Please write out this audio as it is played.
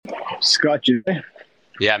Scott, you there?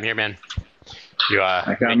 Yeah, I'm here, man. You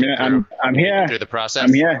Okay, I'm here. Through the process.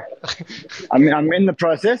 I'm here. I'm in the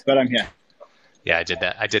process, but I'm here. Yeah, I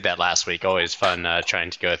did that last week. Always fun trying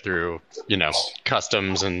to go through,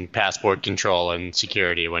 customs and passport control and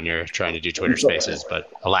security when you're trying to do Twitter Spaces. But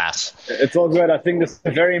alas, it's all good. I think this is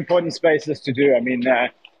a very important spaces to do. I mean, I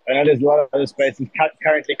know there's a lot of other spaces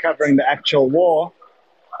currently covering the actual war,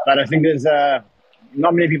 but I think there's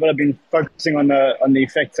not many people have been focusing on the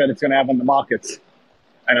effects that it's going to have on the markets.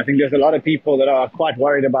 And I think there's a lot of people that are quite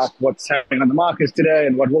worried about what's happening on the markets today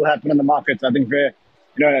and what will happen in the markets. I think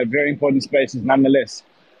very important spaces nonetheless.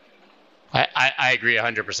 I agree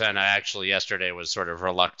 100%. I actually yesterday was sort of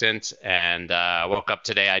reluctant and woke up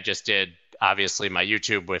today. I just did, obviously, my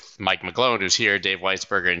YouTube with Mike McGlone, who's here, Dave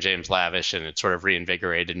Weisberger, and James Lavish, and it sort of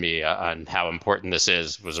reinvigorated me on how important this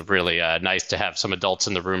is. It was really nice to have some adults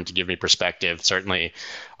in the room to give me perspective, certainly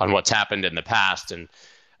on what's happened in the past and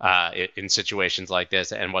in situations like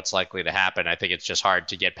this and what's likely to happen. I think it's just hard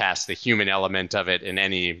to get past the human element of it in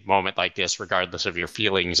any moment like this, regardless of your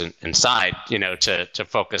feelings inside, to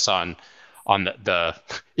focus on the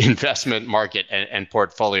investment market and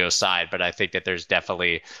portfolio side. But I think that there's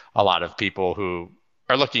definitely a lot of people who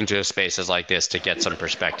are looking to spaces like this to get some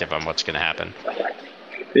perspective on what's going to happen.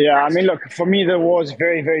 Yeah, I mean, look, for me, the war is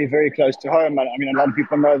very, very, very close to home. I mean, a lot of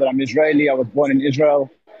people know that I'm Israeli. I was born in Israel.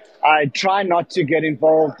 I try not to get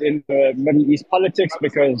involved in the Middle East politics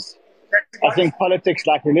because I think politics,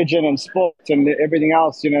 like religion and sport and everything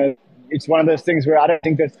else, it's one of those things where I don't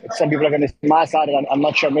think that some people are going to see my side, and I'm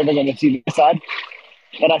not sure I'm ever going to see their side.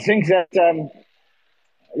 But I think that,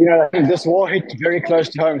 this war hit very close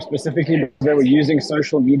to home, specifically because they were using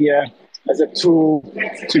social media as a tool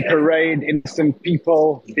to parade innocent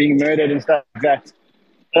people being murdered and stuff like that.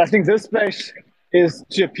 But I think this space is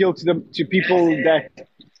to appeal to people that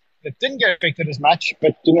didn't get affected as much,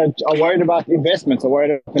 but are worried about investments, are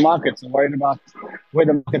worried about the markets, are worried about where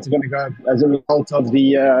the markets are going to go as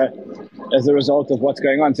a result of what's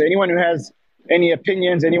going on. So anyone who has any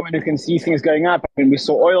opinions, anyone who can see things going up. I mean, we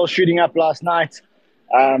saw oil shooting up last night.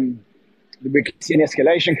 We can see an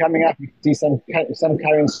escalation coming up. We can see some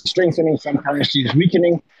currencies strengthening, some currencies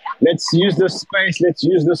weakening. Let's use this space. Let's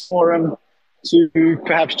use this forum to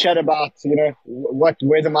perhaps chat about,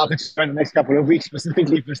 where the market's going in the next couple of weeks,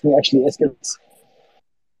 specifically if this thing actually escalates.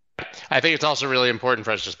 I think it's also really important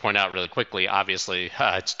for us to just point out really quickly, obviously,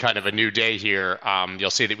 it's kind of a new day here.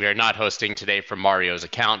 You'll see that we are not hosting today from Mario's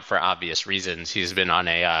account for obvious reasons. He's been on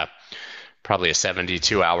probably a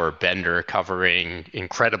 72-hour bender covering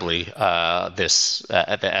incredibly the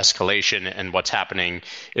escalation and what's happening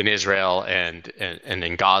in Israel and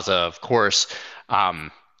in Gaza, of course.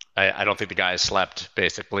 I don't think the guys slept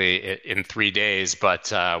basically in 3 days,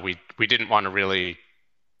 but we didn't want to really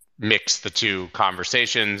mix the two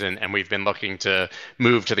conversations, and we've been looking to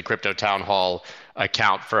move to the Crypto Town Hall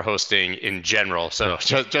account for hosting in general. So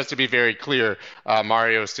just to be very clear,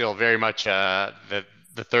 Mario is still very much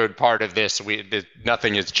the third part of this.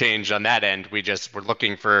 Nothing has changed on that end. We're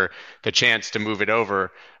looking for the chance to move it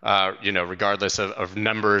over, regardless of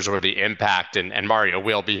numbers or the impact. And Mario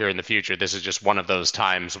will be here in the future. This is just one of those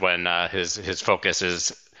times when his focus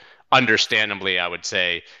is understandably, I would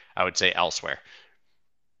say elsewhere.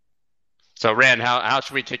 So Rand, how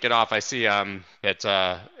should we kick it off? I see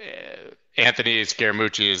that Anthony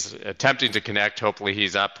Scaramucci is attempting to connect. Hopefully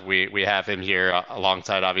he's up. We have him here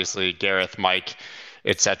alongside, obviously, Gareth, Mike,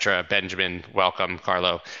 etc. Benjamin, welcome.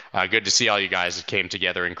 Carlo, good to see all you guys. It came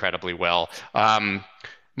together incredibly well.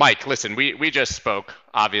 Mike, listen, we just spoke,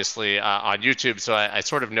 obviously, on YouTube, so I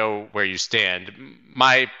sort of know where you stand.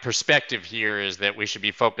 My perspective here is that we should be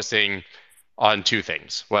focusing on two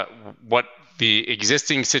things. What the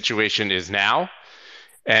existing situation is now,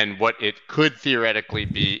 and what it could theoretically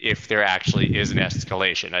be if there actually is an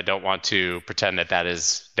escalation. I don't want to pretend that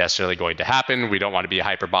is necessarily going to happen. We don't want to be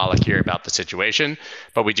hyperbolic here about the situation,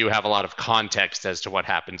 but we do have a lot of context as to what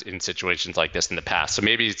happens in situations like this in the past. So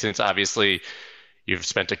maybe since obviously you've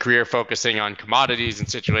spent a career focusing on commodities and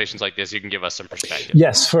situations like this, you can give us some perspective.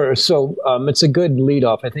 Yes, so it's a good lead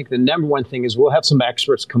off. I think the number one thing is we'll have some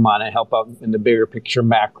experts come on and help out in the bigger picture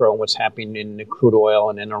macro and what's happening in the crude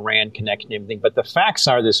oil and in Iran connection and everything. But the facts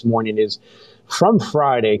are this morning is from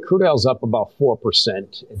Friday, crude oil's up about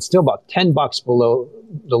 4%. It's still about $10 below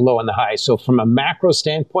the low and the high. So from a macro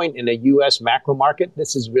standpoint in the U.S. macro market,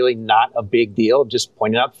 this is really not a big deal. Just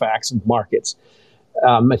pointing out facts of markets.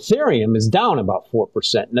 Ethereum is down about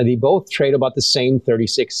 4%. Now, they both trade about the same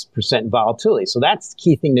 36% volatility. So that's the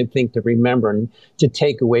key thing to remember and to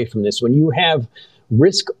take away from this. When you have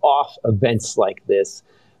risk-off events like this,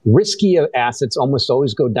 risky assets almost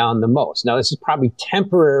always go down the most. Now, this is probably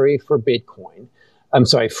temporary for Bitcoin. I'm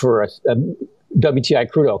sorry, for WTI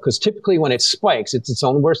crude oil, because typically when it spikes, it's its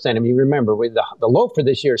own worst enemy. Remember, the low for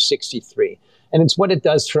this year is 63, and it's what it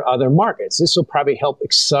does for other markets. This will probably help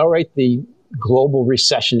accelerate the global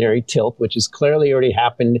recessionary tilt, which has clearly already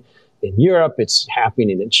happened in Europe. It's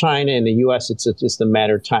happening in China. In the U.S., it's just a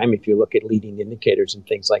matter of time if you look at leading indicators and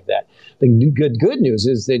things like that. The good news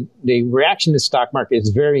is that the reaction to the stock market is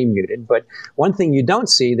very muted. But one thing you don't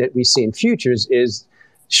see that we see in futures is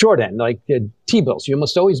short end, like T-bills. You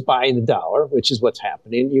must always buy the dollar, which is what's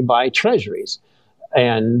happening. You buy treasuries.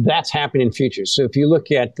 And that's happening in futures. So if you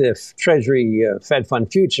look at the Treasury Fed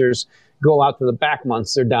Fund futures, go out to the back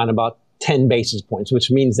months, they're down about 10 basis points, which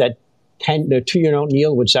means that the 2-year note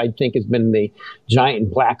yield, which I think has been the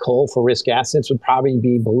giant black hole for risk assets, would probably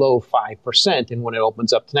be below 5%. And when it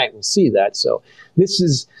opens up tonight, we'll see that. So this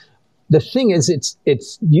is, the thing is,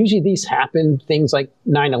 it's usually these happen, things like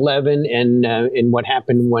 9/11 and what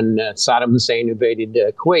happened when Saddam Hussein invaded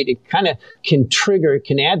Kuwait. It kind of can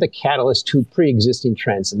add the catalyst to pre-existing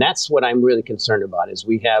trends. And that's what I'm really concerned about, is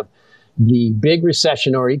we have the big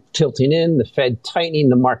recession already tilting in, the Fed tightening,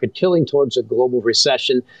 the market tilting towards a global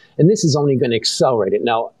recession, and this is only going to accelerate it.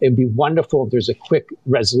 Now, it'd be wonderful if there's a quick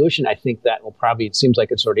resolution. I think that will probably, it seems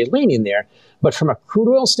like it's already leaning there. But from a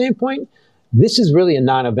crude oil standpoint, this is really a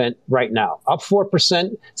non-event right now. Up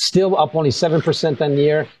 4%, still up only 7% on the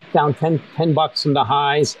year, down $10 from the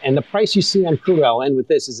highs. And the price you see on crude oil, and with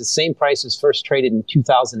this, is the same price as first traded in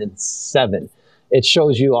 2007. It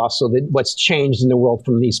shows you also that what's changed in the world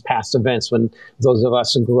from these past events, when those of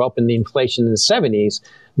us who grew up in the inflation in the 70s,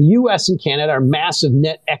 the U.S. and Canada are massive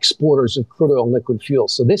net exporters of crude oil and liquid fuel.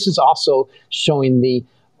 So this is also showing the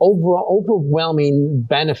overwhelming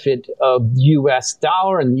benefit of the U.S.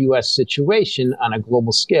 dollar and the U.S. situation on a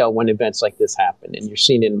global scale when events like this happen. And you're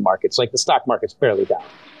seeing it in markets, like the stock market's barely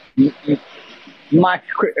down. Mike,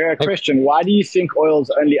 question, why do you think oil's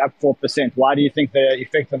only up 4%? Why do you think the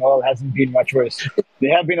effect on oil hasn't been much worse?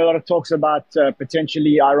 There have been a lot of talks about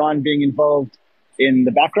potentially Iran being involved in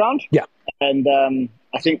the background. Yeah. And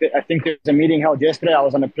I think there's a meeting held yesterday. I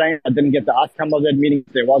was on a plane. I didn't get the outcome of that meeting.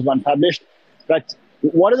 There was one published. But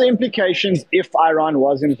what are the implications if Iran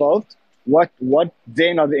was involved? What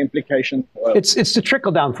then are the implications for oil? It's the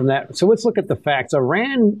trickle down from that. So let's look at the facts.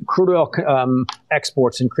 Iran crude oil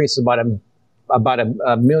exports increased about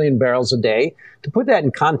a million barrels a day. To put that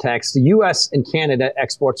in context, the U.S. and Canada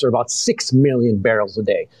exports are about 6 million barrels a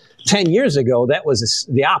day. 10 years ago, that was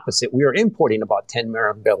the opposite. We were importing about 10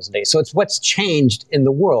 million barrels a day. So it's what's changed in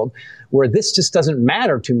the world where this just doesn't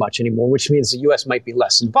matter too much anymore, which means the U.S. might be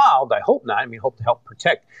less involved. I hope not. I mean, hope to help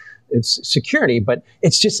protect its security, but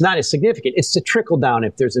it's just not as significant. It's the trickle down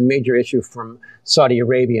if there's a major issue from Saudi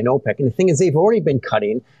Arabia and OPEC. And the thing is, they've already been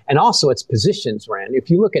cutting, and also its positions, Rand. If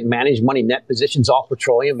you look at managed money net positions, all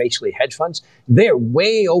petroleum, basically hedge funds, they're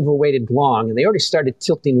way overweighted long, and they already started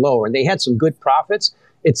tilting lower, and they had some good profits.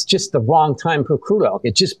 It's just the wrong time for crude oil.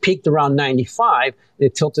 It just peaked around 95, and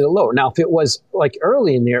it tilted lower. Now, if it was like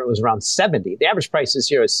early in there, it was around 70. The average price this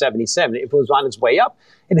year is 77. If it was on its way up,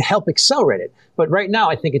 it'd help accelerate it. But right now,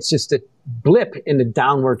 I think it's just a blip in the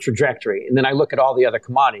downward trajectory. And then I look at all the other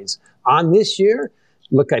commodities. On this year,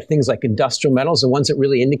 look at things like industrial metals, the ones that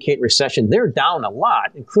really indicate recession, they're down a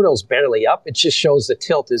lot, and crude oil's barely up. It just shows the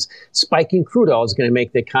tilt is spiking crude oil is going to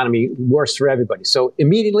make the economy worse for everybody. So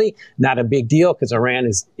immediately, not a big deal, because Iran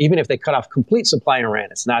is, even if they cut off complete supply in Iran,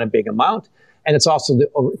 it's not a big amount. And it's also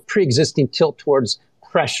the pre-existing tilt towards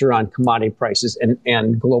pressure on commodity prices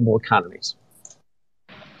and global economies.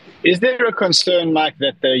 Is there a concern, Mike,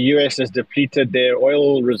 that the U.S. has depleted their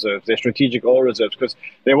oil reserves, their strategic oil reserves? Because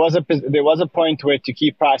there was a point where, to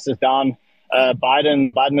keep prices down,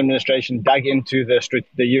 Biden administration dug into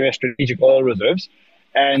the U.S. strategic oil reserves,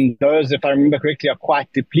 and those, if I remember correctly, are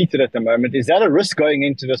quite depleted at the moment. Is that a risk going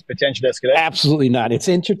into this potential escalation? Absolutely not. It's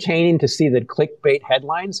entertaining to see the clickbait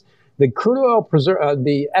headlines. The crude oil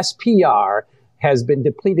the SPR has been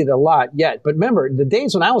depleted a lot yet. But remember, the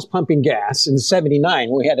days when I was pumping gas in 79,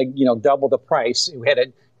 we had to double the price. We had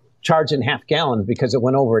to charge in half gallons because it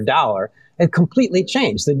went over $1. It completely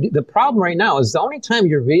changed. The problem right now is the only time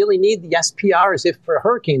you really need the SPR is if for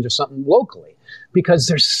hurricanes or something locally, because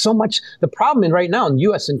there's so much. The problem right now in the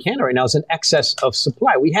U.S. and Canada right now is an excess of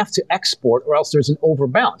supply. We have to export or else there's an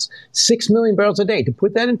overbalance. 6 million barrels a day. To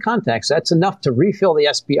put that in context, that's enough to refill the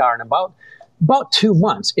SPR in about 2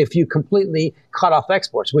 months if you completely cut off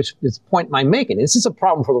exports, which is the point I'm making. This is a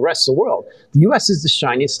problem for the rest of the world. The U.S. is the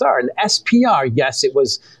shining star. And the SPR, yes, it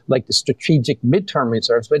was like the strategic midterm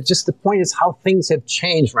reserves, but just the point is how things have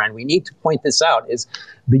changed, Rand. We need to point this out, is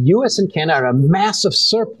the U.S. and Canada are a massive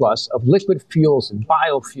surplus of liquid fuels and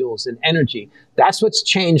biofuels and energy. That's what's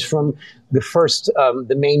changed from the first,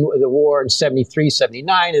 the war in 73,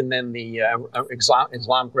 79, and then the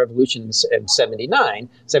Islamic Revolution in 79,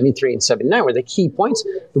 73 and 79 were the key points.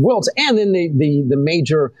 The world's, and then the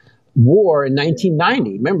major war in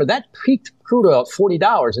 1990. Remember, that peaked crude oil at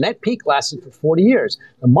 $40, and that peak lasted for 40 years.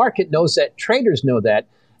 The market knows that, traders know that,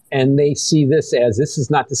 and they see this as, this is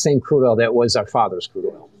not the same crude oil that was our father's crude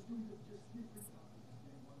oil.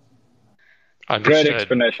 Understood. Great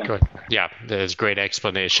explanation. Good. Yeah, that is great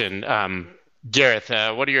explanation. Gareth,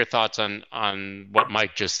 what are your thoughts on what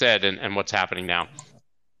Mike just said and what's happening now?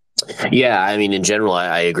 Yeah, I mean, in general,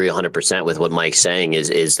 I agree 100% with what Mike's saying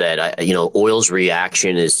is that, oil's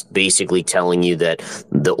reaction is basically telling you that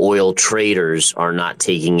the oil traders are not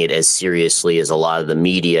taking it as seriously as a lot of the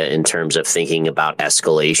media in terms of thinking about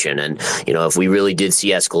escalation. And, if we really did see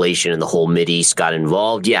escalation and the whole Mideast got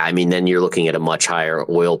involved, yeah, I mean, then you're looking at a much higher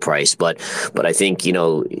oil price. But I think,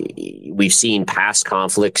 we've seen past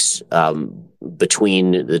conflicts,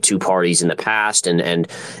 between the two parties in the past. And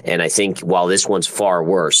I think while this one's far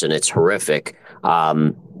worse and it's horrific,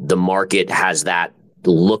 the market has that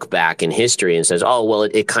look back in history and says, oh, well,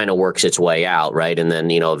 it kind of works its way out, right? And then,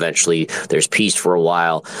 eventually there's peace for a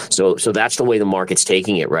while. So that's the way the market's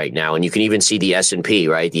taking it right now. And you can even see the S&P,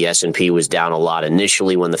 right? The S&P was down a lot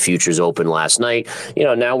initially when the futures opened last night.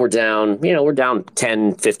 Now we're down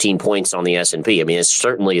 10, 15 points on the S&P. I mean, it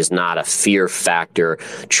certainly is not a fear factor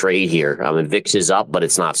trade here. I mean, VIX is up, but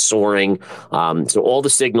it's not soaring. So all the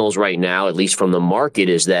signals right now, at least from the market,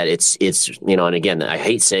 is that it's and again, I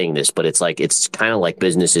hate saying this, but it's kind of like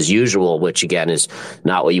business as usual, which again is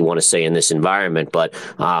not what you want to say in this environment, but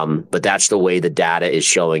that's the way the data is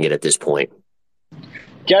showing it at this point.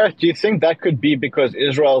 Gareth, do you think that could be because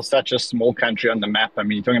Israel is such a small country on the map? I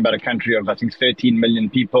mean, you're talking about a country of, I think, 13 million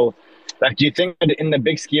people. Like, do you think that in the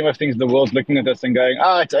big scheme of things, the world's looking at this and going,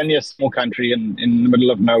 it's only a small country in the middle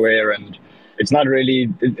of nowhere, and it's not really,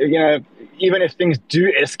 even if things do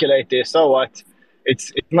escalate there, so what?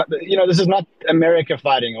 It's not, this is not America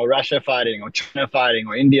fighting or Russia fighting or China fighting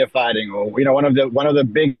or India fighting or, one of the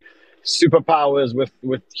big superpowers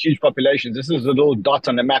with huge populations. This is a little dot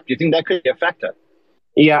on the map. Do you think that could be a factor?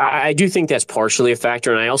 Yeah, I do think that's partially a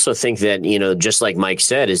factor. And I also think that, just like Mike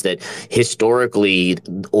said, is that historically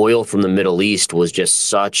oil from the Middle East was just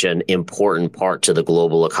such an important part to the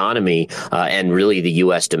global economy and really the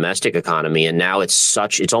U.S. domestic economy. And now it's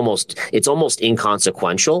almost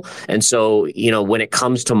inconsequential. And so, when it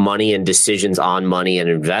comes to money and decisions on money and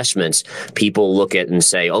investments, people look at and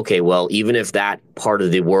say, OK, well, even if that part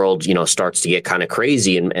of the world, starts to get kind of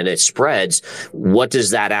crazy and it spreads, what does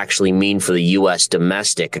that actually mean for the U.S.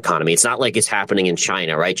 domestic economy? It's not like it's happening in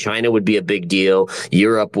China, right? China would be a big deal.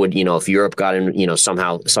 Europe would, if Europe got in,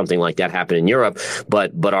 somehow something like that happened in Europe.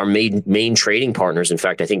 But our main trading partners, in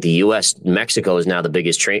fact, I think the U.S., Mexico is now the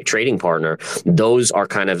biggest trading partner. Those are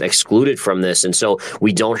kind of excluded from this. And so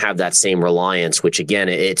we don't have that same reliance, which again,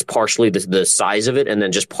 it's partially the size of it and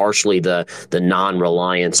then just partially the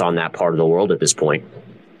non-reliance on that part of the world at this point.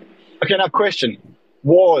 Okay, now question.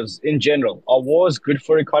 Wars in general, are wars good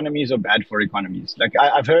for economies or bad for economies? Like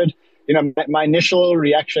I've heard, my initial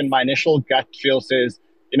reaction, my initial gut feel says,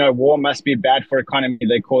 war must be bad for economy.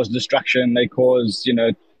 They cause destruction, they cause,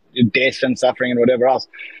 death and suffering and whatever else.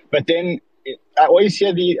 But then I always hear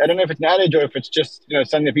I don't know if it's an adage or if it's just,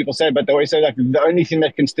 something that people say, but they always say like the only thing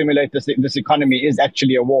that can stimulate this economy is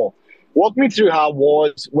actually a war. Walk me through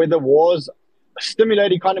whether wars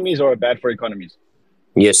stimulate economies or are bad for economies.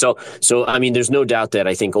 Yeah. So, I mean, there's no doubt that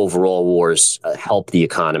I think overall wars help the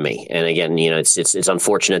economy. And again, it's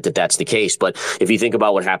unfortunate that that's the case. But if you think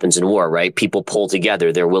about what happens in war, right, people pull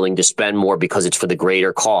together. They're willing to spend more because it's for the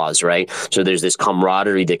greater cause, right? So there's this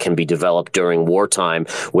camaraderie that can be developed during wartime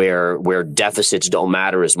where deficits don't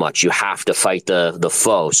matter as much. You have to fight the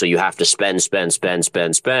foe. So you have to spend.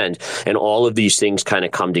 And all of these things kind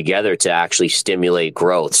of come together to actually stimulate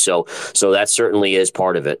growth. So that certainly is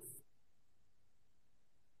part of it.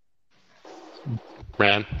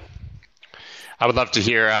 Rand, I would love to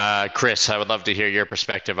hear, Chris, I would love to hear your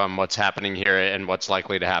perspective on what's happening here and what's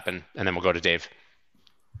likely to happen. And then we'll go to Dave.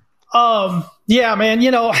 Yeah, man,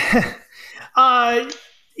 I'm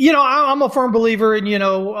a firm believer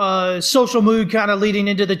in, social mood kind of leading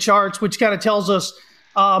into the charts, which kind of tells us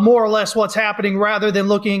more or less what's happening rather than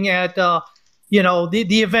looking at, the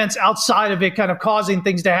events outside of it kind of causing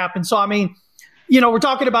things to happen. So, I mean, we're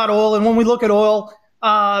talking about oil, and when we look at oil,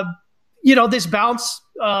 this bounce,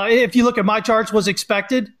 if you look at my charts, was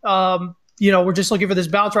expected. We're just looking for this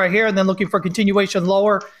bounce right here and then looking for continuation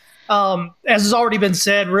lower. As has already been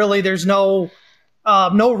said, really, there's no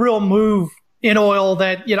real move in oil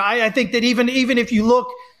that, I think that even if you look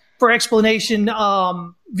for explanation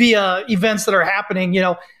via events that are happening,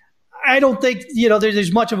 I don't think,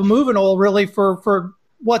 there's much of a move in oil really for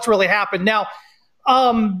what's really happened. Now,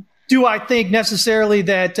 do I think necessarily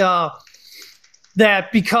that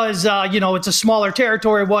because, it's a smaller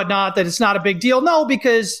territory and whatnot, that it's not a big deal? No,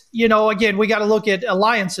 because, again, we got to look at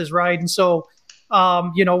alliances, right? And so,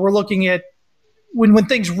 we're looking at when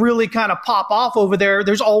things really kind of pop off over there,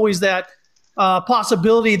 there's always that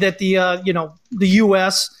possibility that the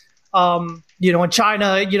U.S., and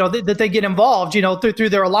China, that they get involved, through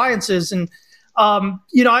their alliances. And,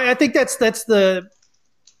 I think that's the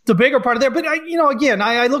bigger part of there. But, again,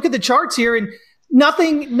 I look at the charts here and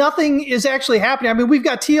nothing is actually happening. I mean, we've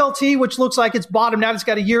got TLT, which looks like it's bottomed out. It's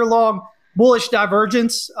got a year-long bullish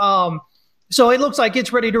divergence. So it looks like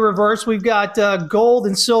it's ready to reverse. We've got gold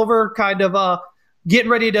and silver kind of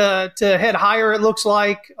getting ready to head higher, it looks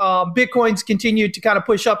like. Bitcoin's continued to kind of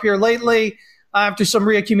push up here lately after some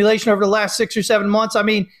reaccumulation over the last 6 or 7 months. I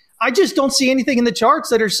mean, I just don't see anything in the charts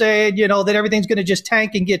that are saying, that everything's going to just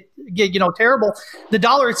tank and get terrible. The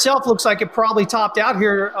dollar itself looks like it probably topped out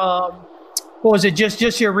here. What was it, just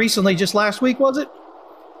here recently, just last week, was it?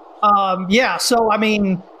 Yeah, so, I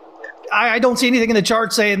mean, I don't see anything in the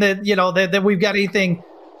chart saying that, that we've got anything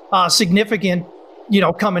significant,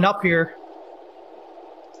 coming up here.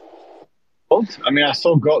 I mean, I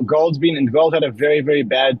saw gold had a very, very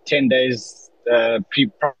bad 10 days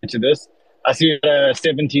prior to this. I see a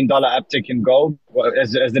 $17 uptick in gold.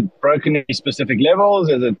 Has it broken any specific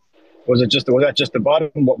levels? Was that just the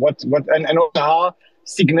bottom? And also how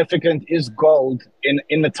significant is gold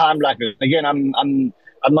in the time like this? Again, I'm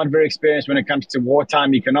not very experienced when it comes to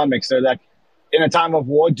wartime economics. So, like, in a time of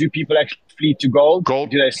war, do people actually flee to gold? Do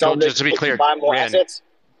they sell just to be clear, to buy more assets?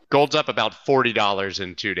 Gold's up about $40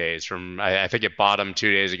 in 2 days. From I think it bottomed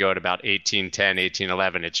 2 days ago at about 1810,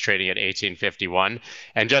 1811. It's trading at 1851.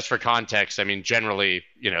 And just for context, I mean, generally,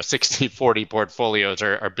 60-40 portfolios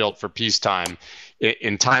are built for peacetime.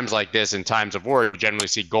 In times like this, in times of war, you generally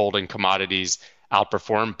see gold and commodities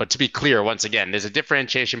outperform. But to be clear, once again, there's a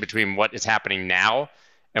differentiation between what is happening now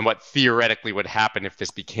and what theoretically would happen if this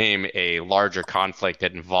became a larger conflict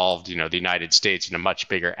that involved, the United States in a much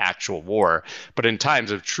bigger actual war. But in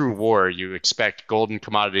times of true war, you expect gold and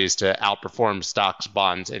commodities to outperform stocks,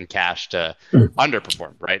 bonds, and cash to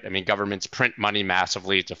underperform, right? I mean, governments print money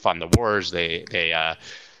massively to fund the wars. They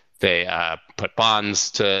put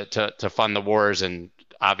bonds to fund the wars, and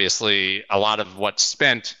obviously a lot of what's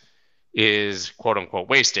spent is quote unquote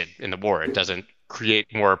wasted in the war. It doesn't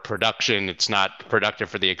create more production. It's not productive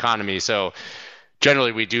for the economy. So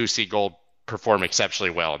generally we do see gold perform exceptionally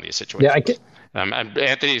well in these situations. Yeah,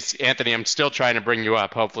 Anthony, I'm still trying to bring you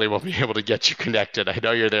up. Hopefully we'll be able to get you connected. I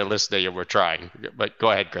know you're there listening and we're trying, but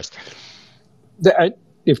go ahead, Chris.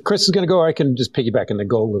 If Chris is going to go, I can just piggyback on the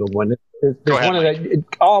gold little one. Go ahead,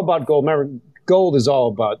 all about gold. Remember, gold is all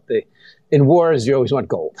about in wars, you always want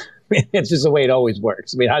gold. It's just the way it always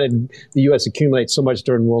works. I mean, how did the U.S. accumulate so much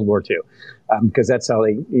during World War II? Because that's how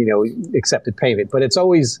they, accepted payment. But it's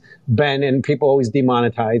always been, and people always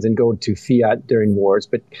demonetize and go to fiat during wars.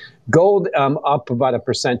 But gold up about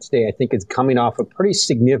 1% today, I think, is coming off a pretty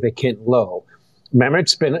significant low. Remember,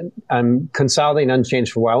 it's been consolidating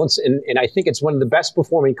unchanged for a while. And I think it's one of the best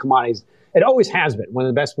performing commodities. It always has been one of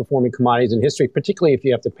the best performing commodities in history, particularly if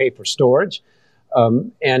you have to pay for storage.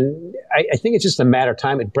 And I think it's just a matter of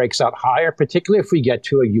time it breaks out higher, particularly if we get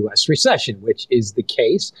to a U.S. recession, which is the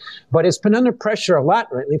case. But it's been under pressure a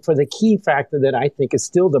lot lately for the key factor that I think is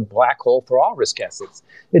still the black hole for all risk assets.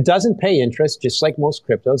 It doesn't pay interest, just like most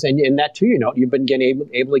cryptos. And in that, too, you've been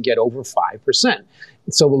able to get over 5%.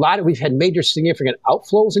 So we've had major significant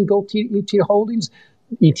outflows in gold ETF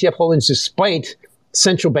holdings, despite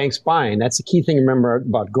central banks buying. That's the key thing to remember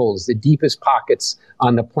about gold is the deepest pockets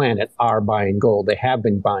on the planet are buying gold. They have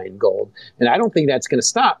been buying gold. And I don't think that's going to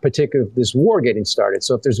stop, particularly with this war getting started.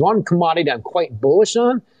 So if there's one commodity I'm quite bullish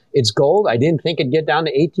on, it's gold. I didn't think it'd get down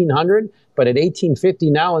to 1,800, but at 1,850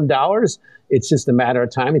 now in dollars, it's just a matter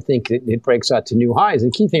of time. I think it breaks out to new highs.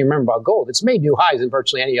 And the key thing to remember about gold, it's made new highs in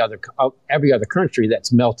virtually every other country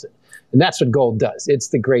that's melted. And that's what gold does. It's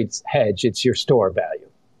the great hedge. It's your store value.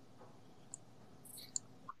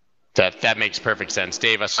 That makes perfect sense.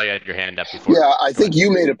 Dave, I saw you had your hand up before. Yeah, I think you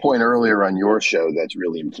made a point earlier on your show that's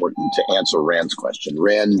really important to answer Rand's question.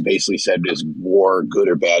 Rand basically said, is war good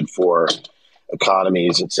or bad for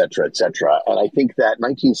economies, et cetera, et cetera. And I think that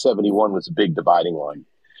 1971 was a big dividing line.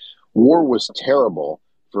 War was terrible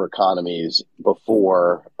for economies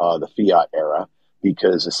before the fiat era,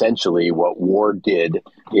 because essentially what war did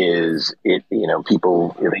is they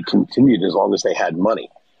continued as long as they had money,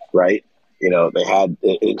 right? They had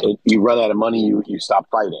you run out of money, you stop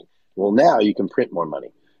fighting. Well, now you can print more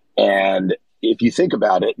money, and if you think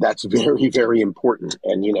about it, that's very, very important.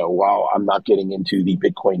 And while I'm not getting into the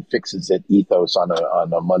Bitcoin fixes it ethos on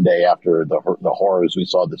a Monday after the horrors we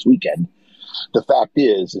saw this weekend, the fact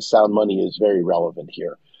is sound money is very relevant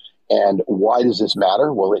here. And why does this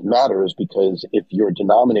matter? Well, it matters because if your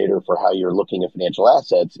denominator for how you're looking at financial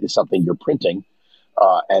assets is something you're printing,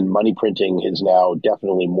 and money printing is now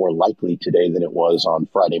definitely more likely today than it was on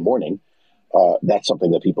Friday morning, that's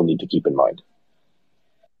something that people need to keep in mind.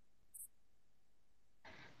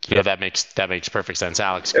 Yeah, that makes perfect sense.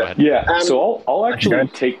 Alex, go ahead. Yeah, so I'll actually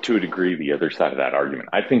take to a degree the other side of that argument.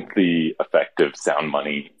 I think the effect of sound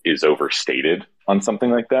money is overstated on something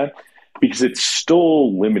like that, because it's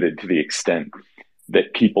still limited to the extent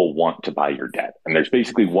that people want to buy your debt. And there's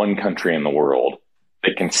basically one country in the world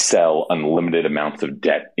that can sell unlimited amounts of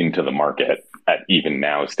debt into the market at even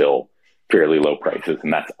now still fairly low prices,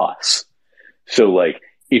 and that's us. So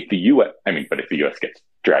if the US gets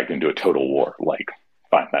dragged into a total war,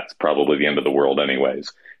 fine, that's probably the end of the world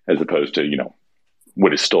anyways, as opposed to,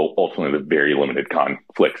 what is still ultimately the very limited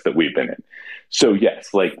conflicts that we've been in. So yes,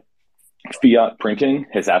 fiat printing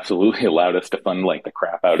has absolutely allowed us to fund the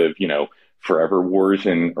crap out of, forever wars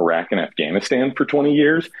in Iraq and Afghanistan for 20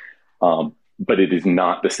 years. But it is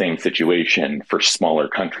not the same situation for smaller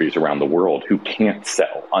countries around the world who can't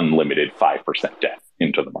sell unlimited 5% debt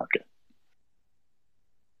into the market.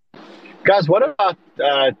 Guys, what about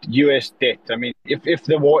U.S. debt? I mean, if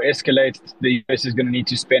the war escalates, the U.S. is going to need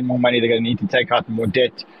to spend more money. They're going to need to take out more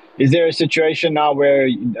debt. Is there a situation now where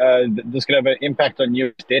this could have an impact on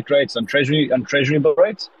U.S. debt rates, on treasury bill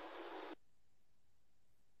rates?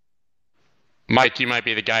 Mike, you might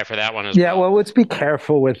be the guy for that one as well. Yeah, well, let's be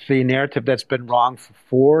careful with the narrative that's been wrong for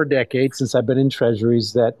 4 decades since I've been in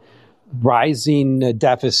treasuries, that rising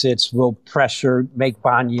deficits will make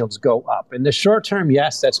bond yields go up. In the short term,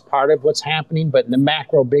 yes, that's part of what's happening, but in the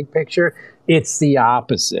macro big picture, it's the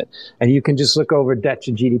opposite. And you can just look over debt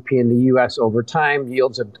to GDP in the U.S. over time.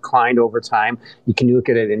 Yields have declined over time. You can look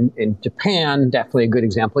at it in Japan, definitely a good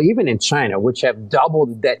example, even in China, which have double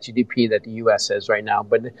the debt GDP that the U.S. has right now.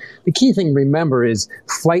 But the key thing to remember is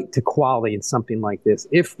flight to quality in something like this.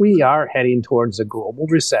 If we are heading towards a global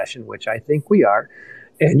recession, which I think we are,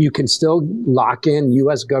 and you can still lock in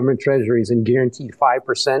U.S. government treasuries and guarantee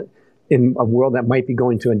 5% in a world that might be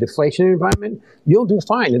going to a deflationary environment, you'll do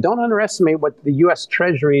fine. And don't underestimate what the U.S.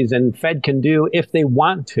 treasuries and Fed can do if they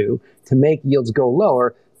want to make yields go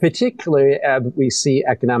lower, particularly as we see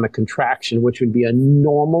economic contraction, which would be a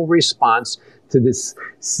normal response to this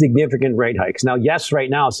significant rate hikes. Now, yes,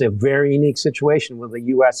 right now it's a very unique situation where the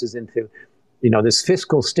U.S. is into this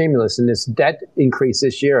fiscal stimulus and this debt increase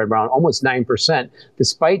this year at around almost 9%,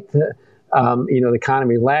 despite the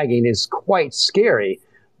economy lagging, is quite scary.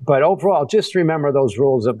 But overall, just remember those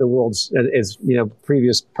rules of the world's, as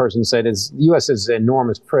previous person said, is the U.S. is an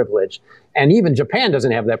enormous privilege. And even Japan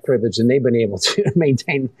doesn't have that privilege, and they've been able to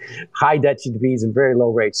maintain high debt GDPs and very low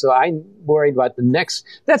rates. So I'm worried about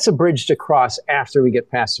that's a bridge to cross after we get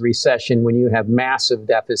past the recession, when you have massive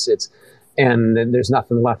deficits and then there's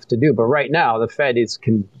nothing left to do. But right now, the Fed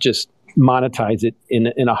can just monetize it in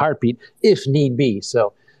a heartbeat if need be.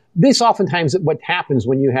 So this oftentimes what happens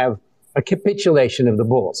when you have a capitulation of the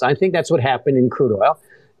bulls. I think that's what happened in crude oil.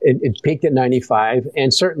 It peaked at 95,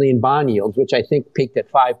 and certainly in bond yields, which I think peaked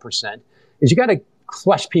at 5%, is you got to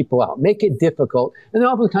flush people out, make it difficult. And then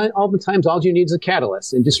oftentimes all you need is a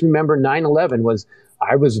catalyst. And just remember 9/11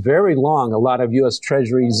 I was very long a lot of U.S.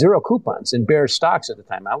 Treasury zero coupons and bear stocks at the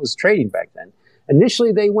time. I was trading back then.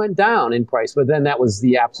 Initially, they went down in price, but then that was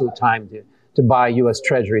the absolute time to buy U.S.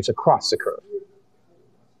 Treasuries across the curve.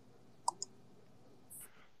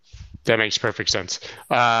 That makes perfect sense.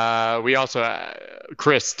 We also,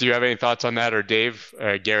 Chris, do you have any thoughts on that, or Dave,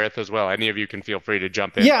 Gareth as well? Any of you can feel free to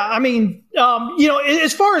jump in. Yeah, I mean,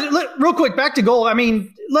 as far as real quick back to gold, I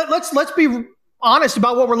mean, let's be honest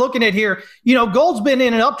about what we're looking at here. Gold's been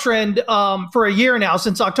in an uptrend for a year now,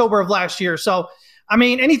 since October of last year. So, I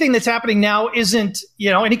mean, anything that's happening now isn't,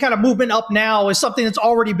 any kind of movement up now is something that's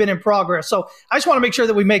already been in progress. So I just want to make sure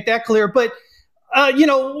that we make that clear. But,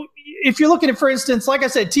 if you're looking at, for instance, like I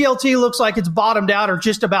said, TLT looks like it's bottomed out or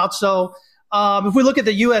just about so. If we look at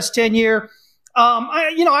the U.S. 10-year,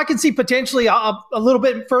 I can see potentially a little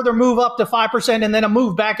bit further move up to 5% and then a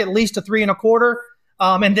move back at least to 3.25%.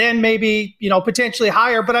 and then maybe, potentially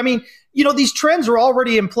higher. But I mean, these trends are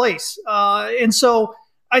already in place. And so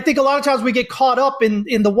I think a lot of times we get caught up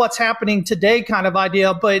in the what's happening today kind of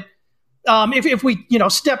idea. But if we,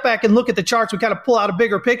 step back and look at the charts, we kind of pull out a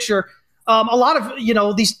bigger picture. A lot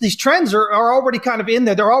of, these trends are already kind of in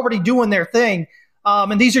there. They're already doing their thing.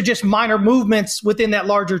 And these are just minor movements within that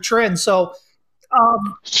larger trend. So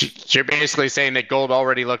you're basically saying that gold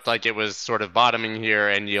already looked like it was sort of bottoming here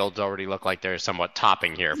and yields already look like they're somewhat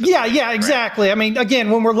topping here. Yeah, exactly. Right? I mean,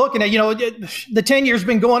 again, when we're looking at, the 10 years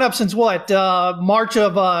been going up since what? March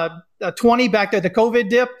of 20 back there, the COVID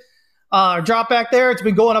dip, drop back there. It's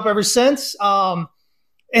been going up ever since.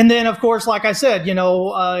 And then, of course, like I said,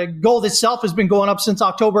 gold itself has been going up since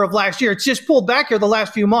October of last year. It's just pulled back here the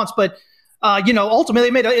last few months. But, ultimately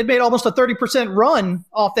it made almost a 30% run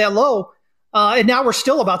off that low. And now we're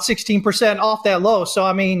still about 16% off that low. So,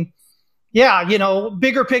 I mean, yeah,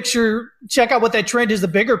 bigger picture, check out what that trend is, the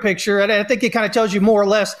bigger picture. And I think it kind of tells you more or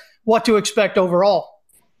less what to expect overall.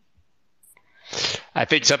 I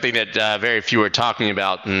think something that very few are talking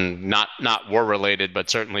about, and not war related, but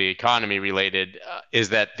certainly economy related, is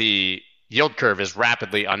that the yield curve is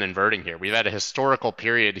rapidly uninverting here. We've had a historical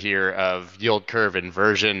period here of yield curve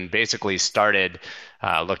inversion, basically started,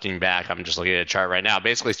 looking back, I'm just looking at a chart right now,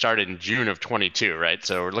 basically started in June of 22, right?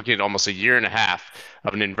 So we're looking at almost a year and a half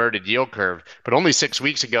of an inverted yield curve, but only 6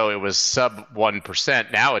 weeks ago it was sub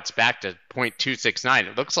 1%. Now it's back to 0.269.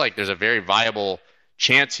 It looks like there's a very viable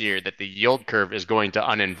chance here that the yield curve is going to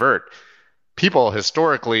uninvert. People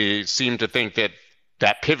historically seem to think that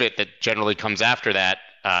that pivot that generally comes after that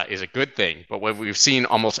is a good thing. But what we've seen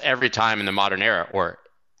almost every time in the modern era, or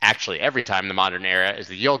actually every time in the modern era, is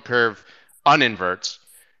the yield curve uninverts.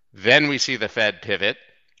 Then we see the Fed pivot,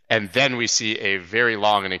 and then we see a very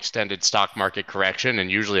long and extended stock market correction, and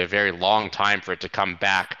usually a very long time for it to come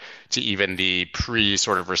back to even the pre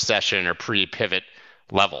sort of recession or pre-pivot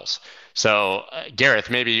levels. So, Gareth,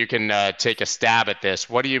 maybe you can take a stab at this.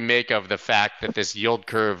 What do you make of the fact that this yield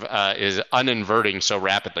curve is uninverting so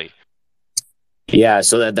rapidly? Yeah,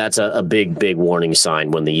 so that's a big warning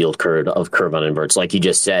sign when the yield curve uninverts. Like you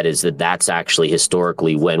just said, is that's actually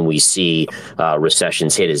historically when we see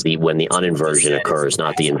recessions hit, is when the uninversion occurs,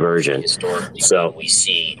 not the inversion. So we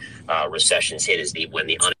see recessions hit is when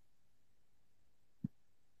the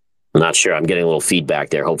I'm not sure. I'm getting a little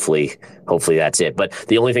feedback there. Hopefully that's it. But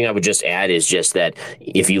the only thing I would just add is just that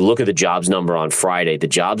if you look at the jobs number on Friday,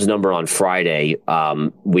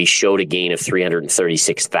 we showed a gain of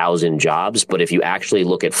 336,000 jobs. But if you actually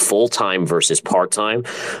look at full-time versus part-time,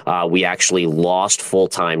 we actually lost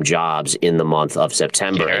full-time jobs in the month of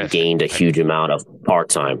September and gained a huge amount of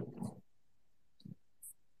part-time.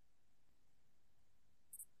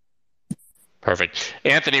 Perfect.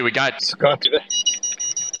 Anthony, we got Scott.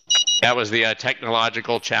 That was the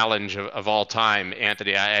technological challenge of all time.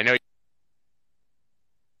 Anthony, I know you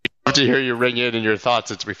love to hear you ring in and your thoughts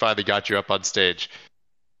since we finally got you up on stage.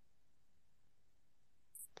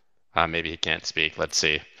 Maybe he can't speak. Let's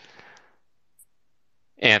see.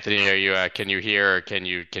 Anthony, are you? Can you hear? Or can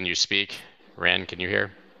you speak? Ran, can you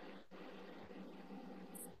hear?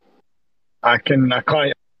 I can't.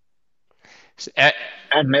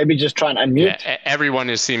 And maybe just try and unmute. Yeah, everyone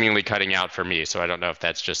is seemingly cutting out for me, so I don't know if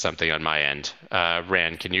that's just something on my end.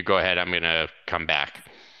 Rand, can you go ahead? I'm going to come back.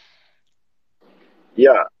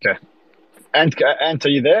 Yeah. Okay. Ant, are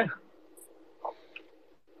you there?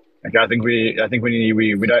 Okay, I think we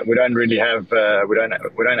don't really have we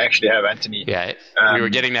don't actually have Anthony. Yeah, we were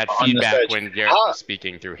getting that feedback when Gareth was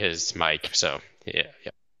speaking through his mic. So yeah.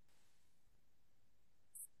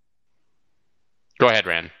 Go ahead,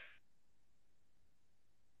 Rand.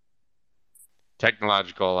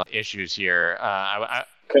 Technological issues here.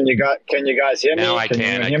 Can you guys hear me? Now I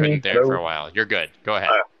can. I couldn't there for a while. You're good. Go ahead.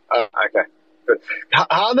 Okay. Good. How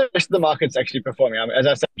are the rest of the markets actually performing? As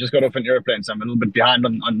I said, I just got off an airplane, so I'm a little bit behind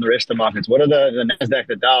on the rest of the markets. What are the Nasdaq,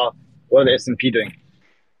 the Dow, what are the S&P doing?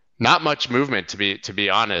 Not much movement, to be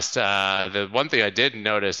honest. The one thing I did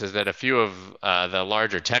notice is that a few of the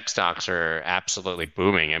larger tech stocks are absolutely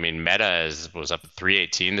booming. I mean, Meta was up at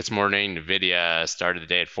 318 this morning. Nvidia started the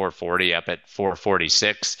day at 440, up at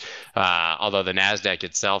 446. Although the Nasdaq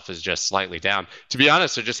itself is just slightly down. To be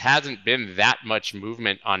honest, there just hasn't been that much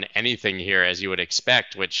movement on anything here as you would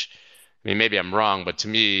expect. Which, I mean, maybe I'm wrong, but to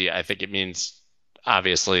me, I think it means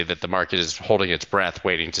obviously that the market is holding its breath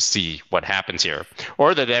waiting to see what happens here,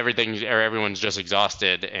 or that everyone's just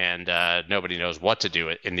exhausted and nobody knows what to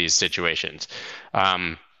do in these situations.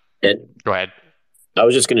 Go ahead. I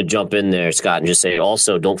was just going to jump in there, Scott, and just say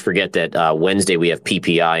also don't forget that Wednesday we have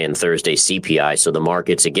PPI and Thursday CPI. So the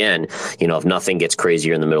markets, again, if nothing gets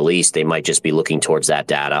crazier in the Middle East, they might just be looking towards that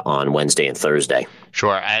data on Wednesday and Thursday.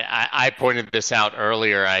 Sure. I pointed this out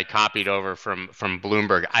earlier. I copied over from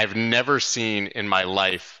Bloomberg. I've never seen in my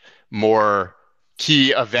life more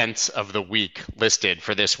key events of the week listed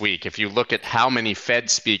for this week. If you look at how many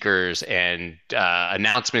Fed speakers and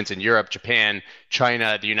announcements in Europe, Japan,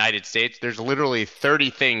 China, the United States, there's literally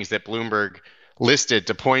 30 things that Bloomberg listed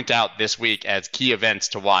to point out this week as key events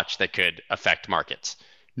to watch that could affect markets.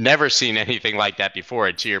 Never seen anything like that before.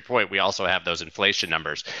 And to your point, we also have those inflation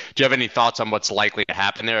numbers. Do you have any thoughts on what's likely to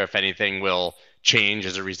happen there, if anything will change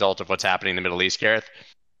as a result of what's happening in the Middle East, Gareth?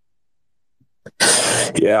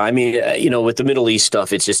 Yeah, I mean, with the Middle East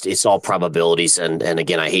stuff, it's all probabilities. And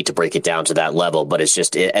again, I hate to break it down to that level, but it's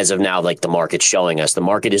just, as of now, like the market's showing us, the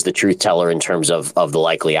market is the truth teller in terms of the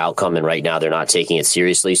likely outcome. And right now they're not taking it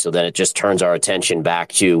seriously. So then it just turns our attention back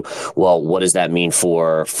to, well, what does that mean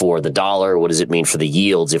for the dollar? What does it mean for the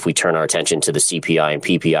yields if we turn our attention to the CPI and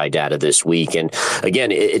PPI data this week? And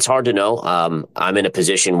again, it's hard to know. I'm in a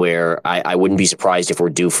position where I wouldn't be surprised if we're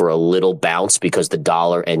due for a little bounce because the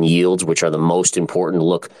dollar and yields, which are the most important,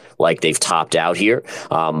 look like they've topped out here.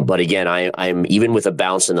 But again, I'm even with a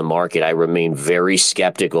bounce in the market, I remain very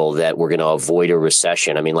skeptical that we're going to avoid a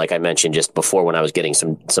recession. I mean, like I mentioned just before when I was getting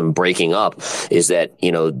some breaking up, is that,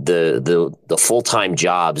 the full-time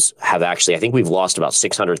jobs have actually, I think we've lost about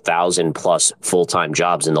 600,000 plus full-time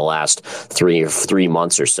jobs in the last 3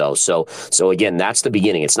 months or so. So again, that's the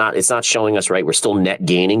beginning. It's not showing us, right. We're still net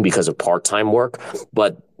gaining because of part-time work,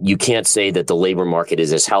 but you can't say that the labor market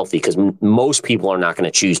is as healthy because most people are not going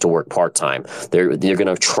to choose to work part-time. They're going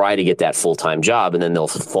to try to get that full-time job and then they'll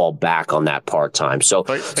fall back on that part-time. So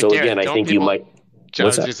Gareth, again, I think you might. I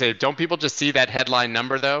was going to say, don't people just see that headline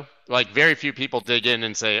number though? Like very few people dig in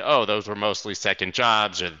and say, oh, those were mostly second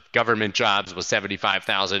jobs or government jobs was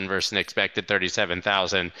 75,000 versus an expected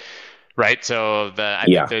 37,000. Right. So I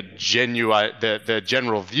think the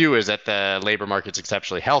general view is that the labor market's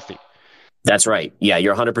exceptionally healthy. That's right. Yeah,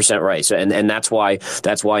 you're 100% right. So, and that's why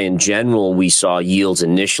in general we saw yields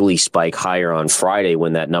initially spike higher on Friday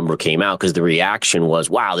when that number came out, because the reaction was,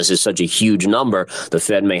 wow, this is such a huge number. The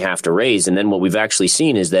Fed may have to raise. And then what we've actually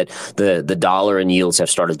seen is that the dollar and yields have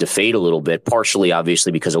started to fade a little bit, partially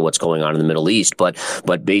obviously because of what's going on in the Middle East. But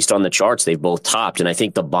based on the charts, they've both topped. And I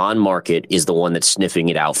think the bond market is the one that's sniffing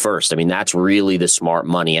it out first. I mean, that's really the smart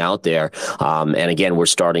money out there. And again, we're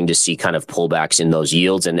starting to see kind of pullbacks in those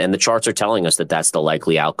yields, and the charts are telling us that that's the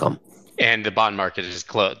likely outcome. And the bond market is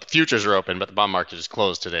closed. The futures are open, but the bond market is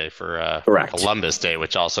closed today for Columbus Day,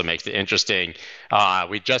 which also makes it interesting.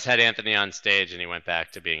 We just had Anthony on stage, and he went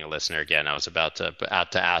back to being a listener again. I was about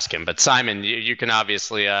to ask him. But Simon, you can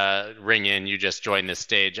obviously ring in. You just joined this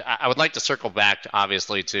stage. I would like to circle back,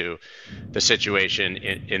 obviously, to the situation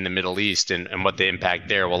in the Middle East and what the impact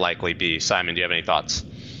there will likely be. Simon, do you have any thoughts?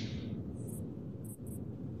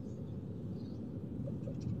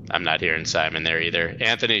 I'm not hearing Simon there either.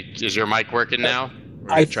 Anthony, is your mic working now?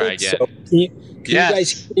 I think so. Can you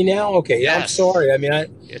guys hear me now? Okay. Yes. I'm sorry. I mean,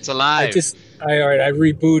 it's alive. All right. I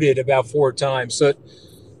rebooted about 4 times. So,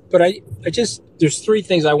 but there's 3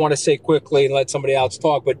 things I want to say quickly and let somebody else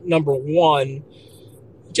talk. But number 1,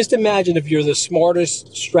 just imagine if you're the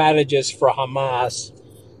smartest strategist for Hamas,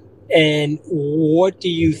 and what do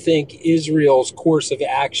you think Israel's course of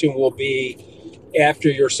action will be after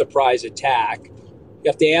your surprise attack? You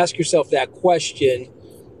have to ask yourself that question,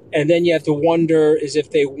 and then you have to wonder is if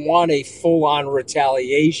they want a full-on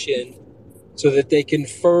retaliation so that they can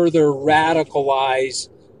further radicalize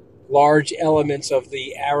large elements of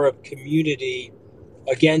the Arab community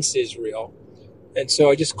against Israel. And so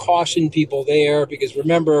I just caution people there, because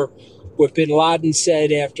remember what bin Laden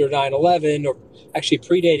said after 9/11, or actually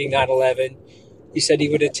predating 9/11, he said he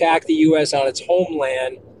would attack the U.S. on its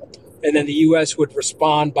homeland, and then the U.S. would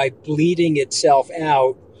respond by bleeding itself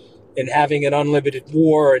out and having an unlimited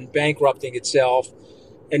war and bankrupting itself.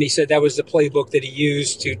 And he said that was the playbook that he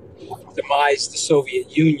used to demise the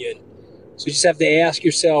Soviet Union. So you just have to ask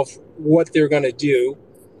yourself what they're going to do,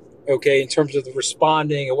 okay, in terms of the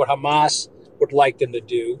responding and what Hamas would like them to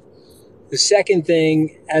do. The second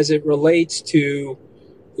thing, as it relates to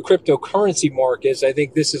the cryptocurrency markets, I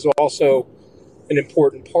think this is also an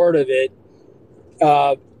important part of it.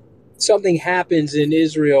 Something happens in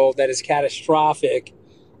Israel that is catastrophic,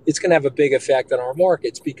 it's going to have a big effect on our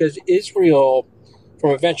markets, because Israel, from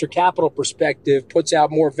a venture capital perspective, puts out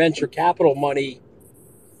more venture capital money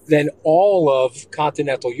than all of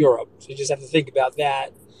continental Europe. So you just have to think about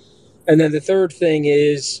that. And then the third thing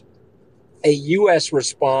is a U.S.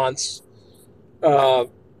 response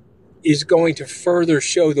is going to further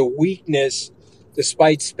show the weakness,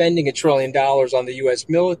 despite spending $1 trillion on the U.S.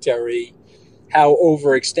 military, how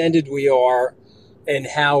overextended we are and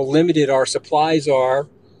how limited our supplies are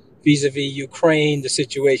vis-a-vis Ukraine, the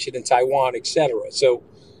situation in Taiwan, etc. So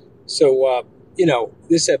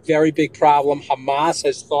this is a very big problem. Hamas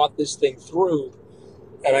has thought this thing through,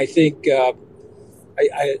 and I think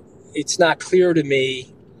it's not clear to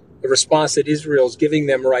me the response that Israel is giving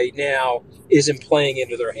them right now isn't playing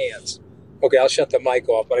into their hands. Okay, I'll shut the mic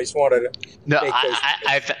off, but I just wanted to make those.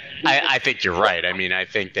 I think you're right. I mean, I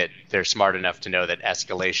think that they're smart enough to know that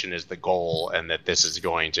escalation is the goal and that this is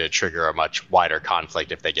going to trigger a much wider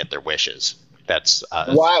conflict if they get their wishes. That's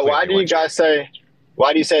why do you guys say?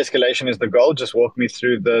 Why do you say escalation is the goal? Just walk me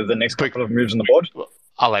through the next couple of moves on the board.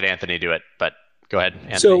 I'll let Anthony do it, but go ahead,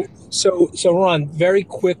 Anthony. So Ron, very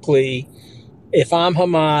quickly, if I'm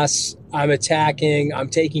Hamas, I'm attacking, I'm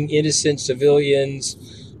taking innocent civilians,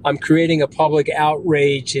 I'm creating a public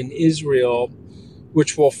outrage in Israel,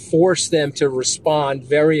 which will force them to respond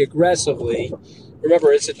very aggressively.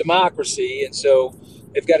 Remember, it's a democracy, and so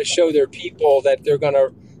they've got to show their people that they're going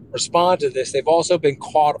to respond to this. They've also been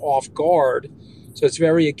caught off guard, so it's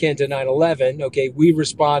very akin to 9/11. Okay, we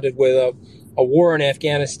responded with a war in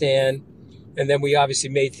Afghanistan, and then we obviously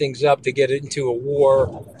made things up to get into a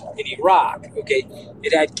war in Iraq. Okay,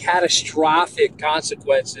 it had catastrophic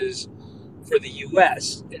consequences for the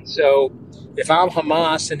U.S. And so if I'm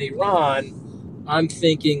Hamas and Iran, I'm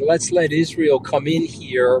thinking, let's let Israel come in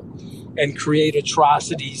here and create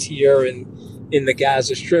atrocities here in the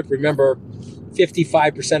Gaza Strip. Remember,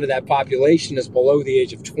 55% of that population is below the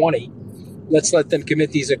age of 20. Let's let them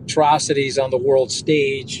commit these atrocities on the world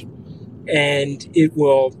stage, and it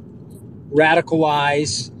will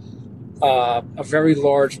radicalize a very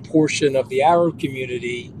large portion of the Arab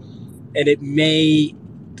community, and it may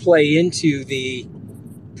play into the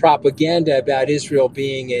propaganda about Israel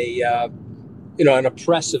being an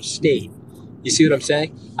oppressive state. You see what I'm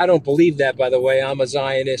saying? I don't believe that, by the way. I'm a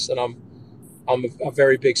Zionist, and I'm a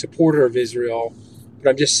very big supporter of Israel. But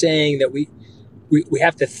I'm just saying that we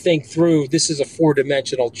have to think through. This is a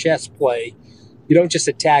 4-dimensional chess play. You don't just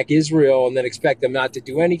attack Israel and then expect them not to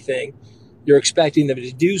do anything. You're expecting them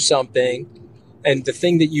to do something, and the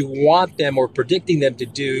thing that you want them or predicting them to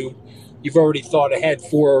do, you've already thought ahead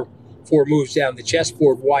four moves down the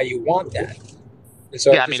chessboard why you want that. And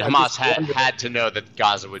so Hamas had to know that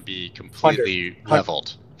Gaza would be completely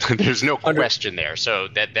leveled. There's no question there. So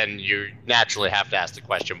that then you naturally have to ask the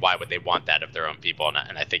question, why would they want that of their own people?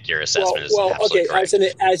 And I think your assessment is absolutely correct.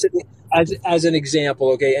 As an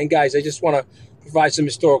example, okay, and guys, I just want to provide some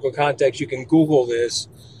historical context. You can Google this.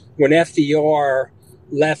 When FDR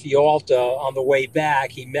left Yalta on the way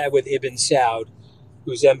back, he met with Ibn Saud,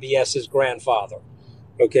 who's MBS's grandfather.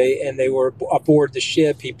 Okay, and they were aboard the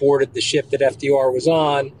ship. He boarded the ship that FDR was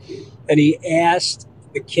on, and he asked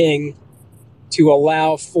the king to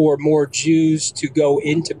allow for more Jews to go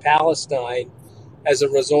into Palestine as a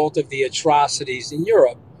result of the atrocities in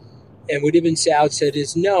Europe. And what Ibn Saud said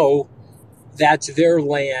is, no, that's their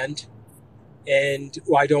land, and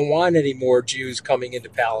I don't want any more Jews coming into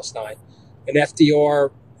Palestine. And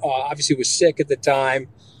FDR obviously was sick at the time,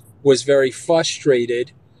 was very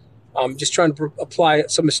frustrated. I'm just trying to apply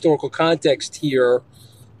some historical context here.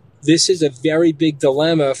 This is a very big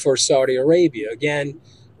dilemma for Saudi Arabia. Again,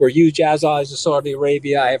 we're huge allies of Saudi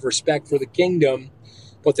Arabia. I have respect for the kingdom,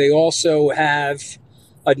 but they also have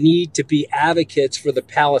a need to be advocates for the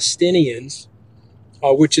Palestinians,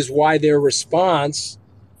 which is why their response,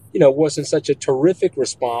 wasn't such a terrific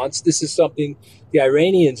response. This is something the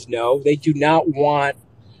Iranians know. They do not want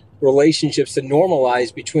relationships to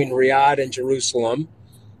normalize between Riyadh and Jerusalem.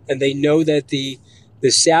 And they know that the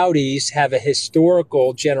Saudis have a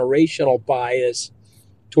historical, generational bias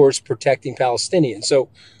towards protecting Palestinians. So,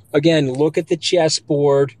 again, look at the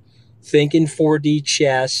chessboard, think in 4D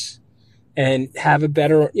chess, and have a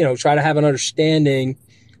better, try to have an understanding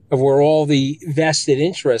of where all the vested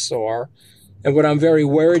interests are. And what I'm very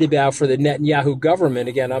worried about for the Netanyahu government,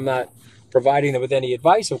 again, I'm not providing them with any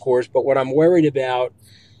advice, of course, but what I'm worried about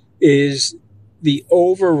is the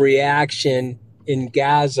overreaction in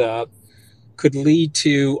Gaza could lead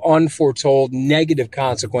to unforetold negative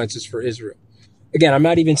consequences for Israel. Again, I'm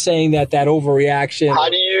not even saying that overreaction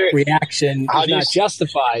reaction is not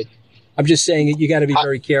justified. I'm just saying you got to be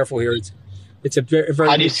very careful here. It's a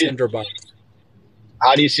very tender bone.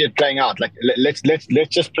 How do you see it playing out? Like, let's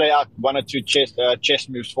just play out one or two chess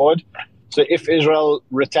moves forward. So if Israel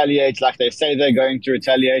retaliates like they say they're going to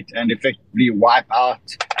retaliate and effectively wipe out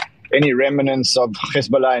any remnants of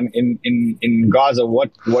Hezbollah in Gaza,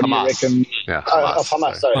 what do you reckon? Yeah,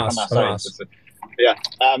 Hamas. Sorry. Yeah.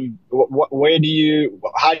 How do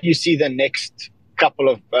you see the next couple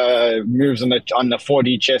of moves on the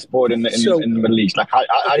 4D chessboard in the Middle East? Like,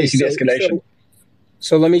 how do you see the escalation?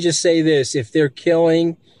 So let me just say this: if they're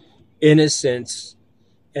killing innocents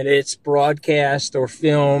and it's broadcast or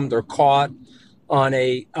filmed or caught on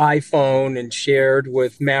a iPhone and shared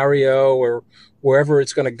with Mario or wherever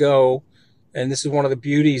it's going to go, and this is one of the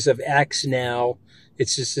beauties of X now,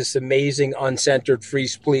 it's just this amazing uncensored free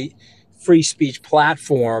speech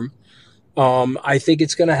platform. I think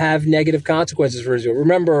it's going to have negative consequences for Israel.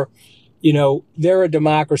 Remember, they're a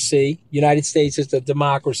democracy. United States is a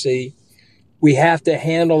democracy. We have to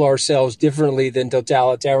handle ourselves differently than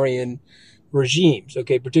totalitarian regimes,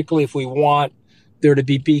 okay, particularly if we want there to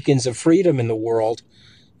be beacons of freedom in the world.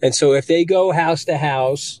 And so if they go house to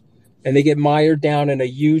house and they get mired down in a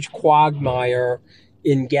huge quagmire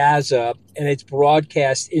in Gaza and it's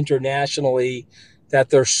broadcast internationally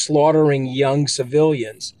that they're slaughtering young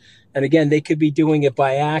civilians, and again, they could be doing it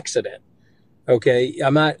by accident, okay?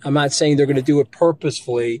 I'm not saying they're going to do it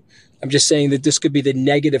purposefully. I'm just saying that this could be the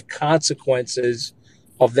negative consequences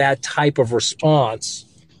of that type of response.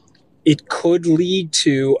 It could lead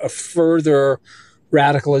to a further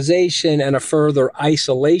radicalization and a further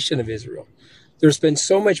isolation of Israel. There's been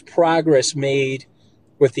so much progress made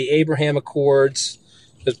with the Abraham Accords.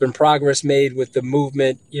 There's been progress made with the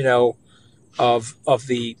movement, of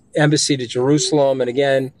the embassy to Jerusalem. And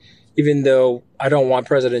again, even though I don't want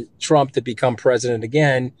President Trump to become president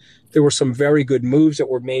again, there were some very good moves that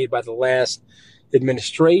were made by the last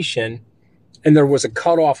administration. And there was a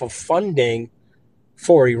cutoff of funding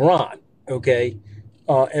for Iran, okay?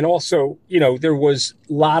 And also, there was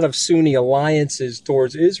a lot of Sunni alliances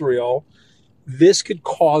towards Israel. This could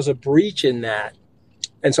cause a breach in that.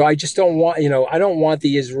 And so I just don't want, I don't want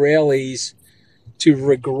the Israelis to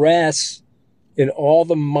regress in all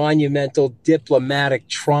the monumental diplomatic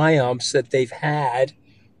triumphs that they've had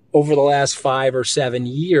over the last 5 or 7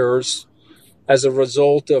 years as a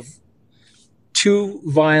result of too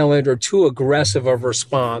violent or too aggressive of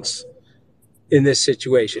response in this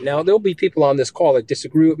situation. Now, there'll be people on this call that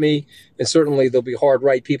disagree with me, and certainly there'll be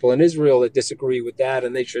hard-right people in Israel that disagree with that,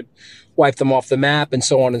 and they should wipe them off the map and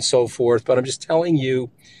so on and so forth. But I'm just telling you,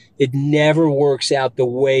 it never works out the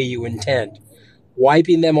way you intend.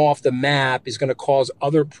 Wiping them off the map is going to cause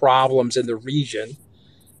other problems in the region,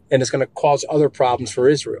 and it's going to cause other problems for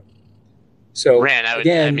Israel. So, Rand,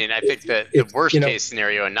 I think the worst case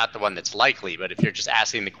scenario, and not the one that's likely, but if you're just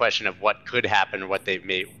asking the question of what could happen or what they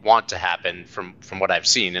may want to happen from what I've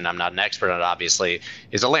seen, and I'm not an expert on it, obviously,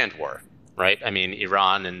 is a land war, right? I mean,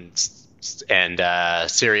 Iran and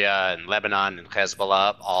Syria and Lebanon and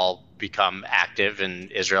Hezbollah all become active,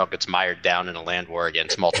 and Israel gets mired down in a land war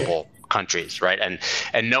against multiple countries, right?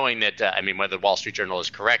 And knowing that, whether the Wall Street Journal is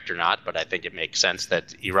correct or not, but I think it makes sense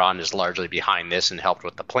that Iran is largely behind this and helped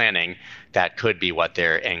with the planning. That could be what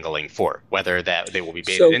they're angling for. Whether that they will be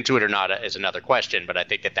baited into it or not is another question, but I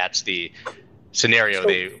think that that's the scenario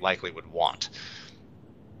they likely would want.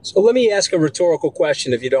 So let me ask a rhetorical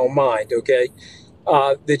question, if you don't mind, okay?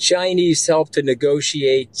 The Chinese helped to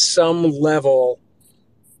negotiate some level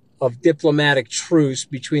of diplomatic truce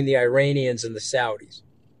between the Iranians and the Saudis.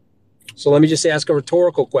 So let me just ask a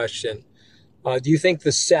rhetorical question. Do you think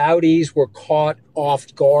the Saudis were caught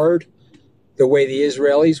off guard the way the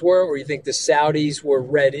Israelis were, or do you think the Saudis were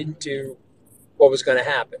read into what was going to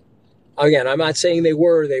happen? Again, I'm not saying they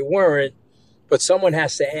were or they weren't, but someone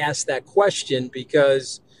has to ask that question,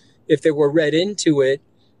 because if they were read into it,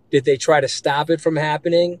 did they try to stop it from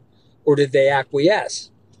happening, or did they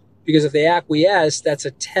acquiesce? Because if they acquiesce, that's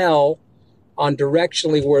a tell on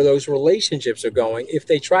directionally where those relationships are going. If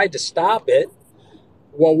they tried to stop it,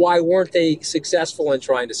 well, why weren't they successful in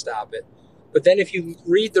trying to stop it? But then if you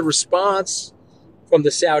read the response from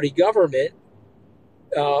the Saudi government,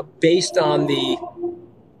 based on the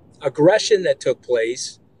aggression that took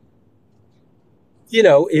place,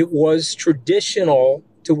 it was traditional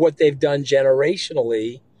to what they've done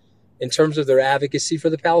generationally in terms of their advocacy for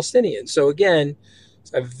the Palestinians. So again,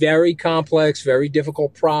 it's a very complex, very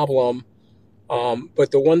difficult problem.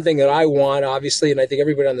 But the one thing that I want, obviously, and I think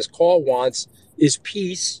everybody on this call wants, is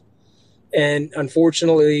peace. And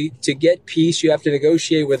unfortunately, to get peace, you have to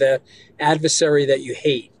negotiate with an adversary that you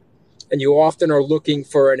hate. And you often are looking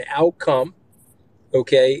for an outcome,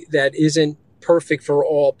 okay, that isn't perfect for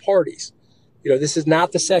all parties. This is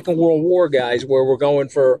not the Second World War, guys, where we're going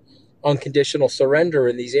for unconditional surrender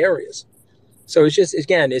in these areas. So it's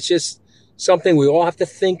just something we all have to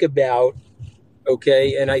think about.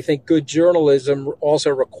 Okay, and I think good journalism also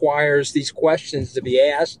requires these questions to be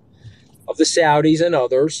asked of the Saudis and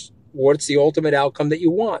others. What's the ultimate outcome that you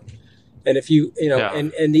want? And if you know, Yeah.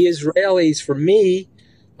 and the Israelis, for me,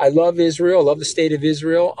 I love Israel. I love the state of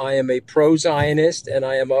Israel. I am a pro-Zionist, and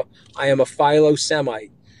I am a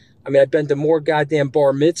philo-Semite. I mean, I've been to more goddamn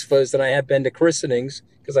bar mitzvahs than I have been to christenings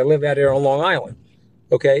because I live out here on Long Island.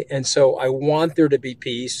 Okay, and so I want there to be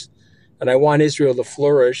peace, and I want Israel to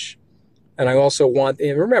flourish, and I also want.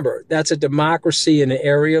 And remember, that's a democracy in an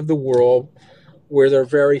area of the world where there are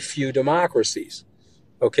very few democracies.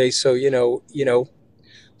 Okay, so you know,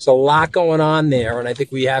 there's a lot going on there, and I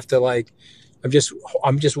think we have to like. I'm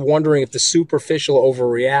just wondering if the superficial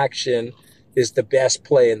overreaction is the best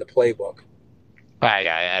play in the playbook.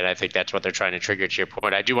 And I think that's what they're trying to trigger, to your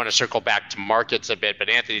point. I do want to circle back to markets a bit, but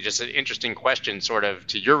Anthony, just an interesting question sort of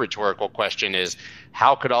to your rhetorical question is,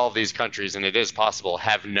 how could all of these countries, and it is possible,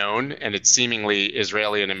 have known, and it's seemingly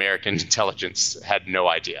Israeli and American intelligence had no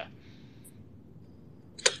idea?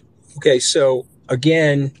 Okay, so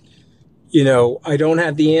again, I don't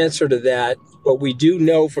have the answer to that, but we do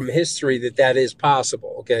know from history that is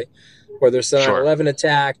possible, okay? Whether it's the 9/11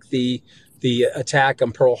 attack, the attack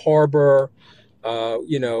on Pearl Harbor,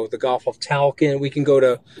 the Gulf of Tonkin, we can go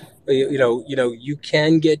to, you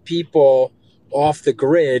can get people off the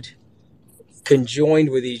grid conjoined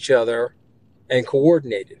with each other and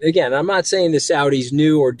coordinated. Again, I'm not saying the Saudis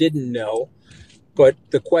knew or didn't know, but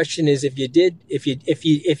the question is, if you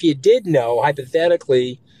did know,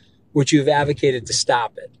 hypothetically, would you have advocated to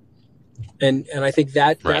stop it? And I think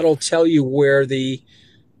that'll tell you where the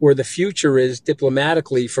future is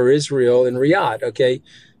diplomatically for Israel and Riyadh. Okay,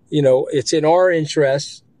 it's in our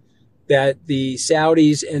interests that the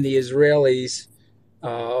Saudis and the Israelis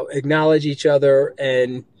acknowledge each other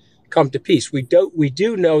and come to peace. We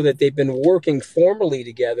do know that they've been working formally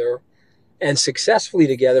together and successfully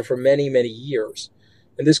together for many, many years.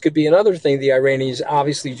 And this could be another thing the Iranians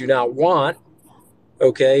obviously do not want.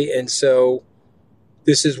 Okay, and so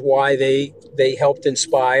this is why they helped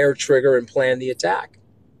inspire, trigger, and plan the attack.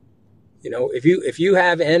 If you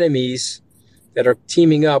have enemies that are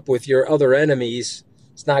teaming up with your other enemies,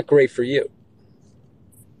 it's not great for you.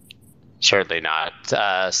 Certainly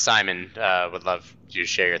not. Simon, would love you to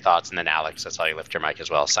share your thoughts, and then Alex. I saw you lift your mic as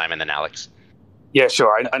well. Simon, then Alex. Yeah,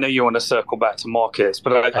 sure. I know you want to circle back to markets,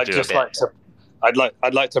 but I'd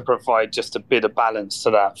like to provide just a bit of balance to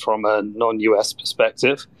that from a non-US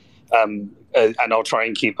perspective. And I'll try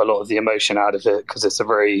and keep a lot of the emotion out of it because it's a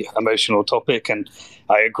very emotional topic. And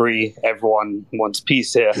I agree, everyone wants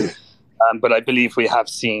peace here. But I believe we have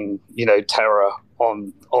seen, terror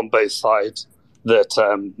on both sides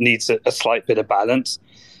that needs a slight bit of balance.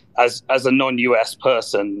 As a non-US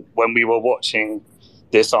person, when we were watching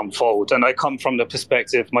this unfold, and I come from the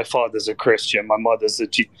perspective, my father's a Christian, my mother's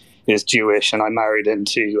is Jewish, and I married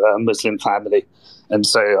into a Muslim family. And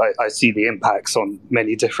so I see the impacts on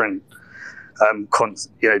many different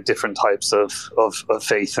different types of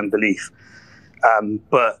faith and belief.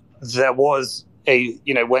 But there was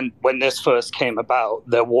when this first came about,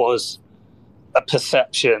 there was a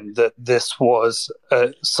perception that this was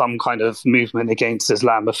some kind of movement against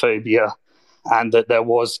Islamophobia, and that there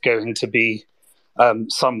was going to be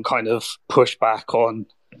some kind of pushback on,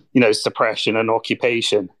 suppression and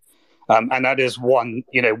occupation. And that is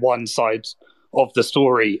one side of the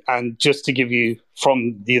story. And just to give you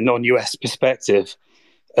from the non-US perspective,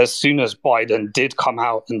 as soon as Biden did come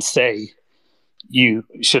out and say, you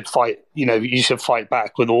should fight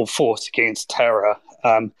back with all force against terror,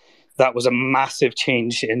 that was a massive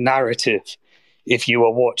change in narrative. If you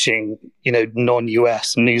were watching,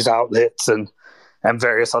 non-US news outlets and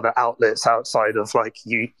various other outlets outside of like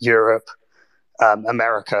Europe,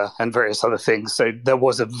 America, and various other things. So there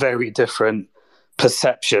was a very different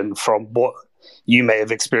perception from what you may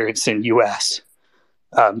have experienced in US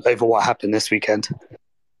over what happened this weekend.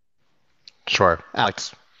 Sure.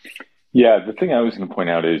 Alex. Yeah, the thing I was going to point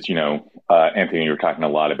out is, Anthony, you were talking a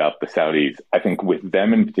lot about the Saudis. I think with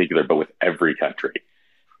them in particular, but with every country,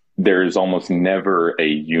 there's almost never a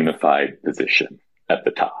unified position at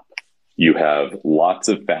the top. You have lots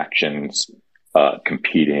of factions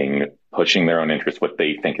competing, pushing their own interests, what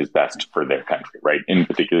they think is best for their country, right? In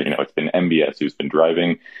particular, it's been MBS who's been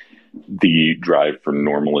driving the drive for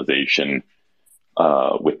normalization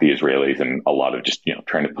with the Israelis, and a lot of just,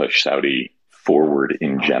 trying to push Saudi forward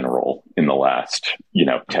in general in the last,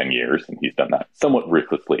 10 years. And he's done that somewhat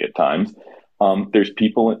ruthlessly at times. There's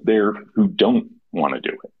people there who don't want to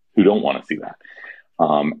do it, who don't want to see that.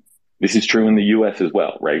 This is true in the US as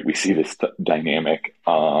well, right? We see this dynamic.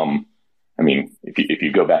 If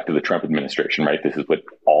you go back to the Trump administration, right, this is what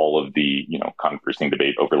all of the, conversing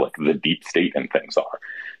debate over like the deep state and things are.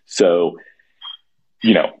 So,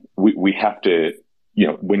 we have to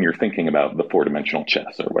when you're thinking about the four-dimensional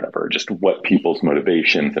chess or whatever, just what people's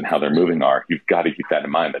motivations and how they're moving are, you've got to keep that in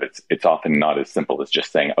mind, that it's often not as simple as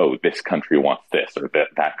just saying, oh, this country wants this or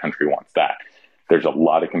that country wants that. There's a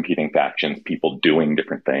lot of competing factions, people doing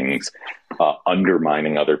different things,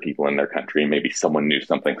 undermining other people in their country. Maybe someone knew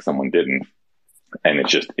something, someone didn't. And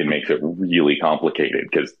it makes it really complicated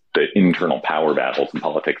because the internal power battles and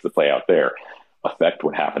politics that play out there affect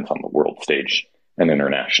what happens on the world stage and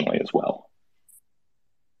internationally as well.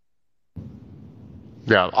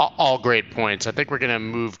 Yeah, all great points. I think we're going to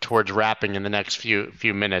move towards wrapping in the next few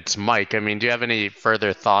minutes. Mike, I mean, do you have any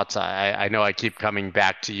further thoughts? I know I keep coming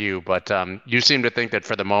back to you, but you seem to think that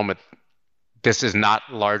for the moment, this is not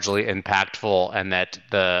largely impactful and that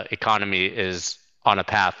the economy is on a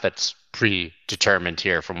path that's predetermined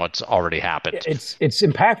here from what's already happened. It's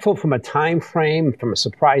impactful from a time frame, from a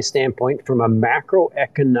surprise standpoint, from a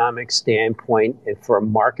macroeconomic standpoint, and for a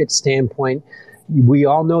market standpoint. We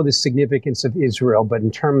all know the significance of Israel, but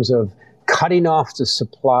in terms of cutting off the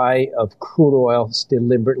supply of crude oil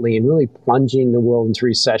deliberately and really plunging the world into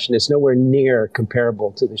recession, it's nowhere near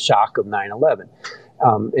comparable to the shock of 9/11.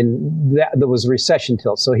 And there was a recession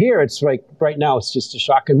tilt. So here it's like right now it's just a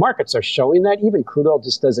shock, and markets are showing that even crude oil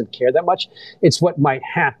just doesn't care that much. It's what might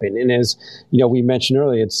happen. And as we mentioned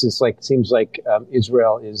earlier, it seems like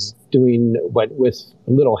Israel is doing what, with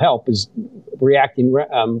little help, is reacting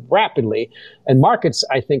rapidly. And markets,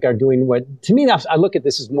 I think, are doing what, to me, I look at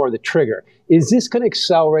this as more the trigger. Is this going to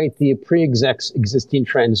accelerate the pre-existing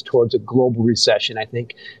trends towards a global recession? I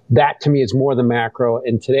think that, to me, is more the macro.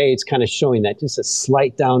 And today it's kind of showing that, just a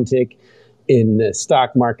slight downtick in the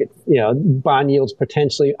stock market, bond yields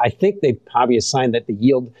potentially. I think they probably a sign that the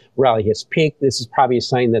yield rally has peaked. This is probably a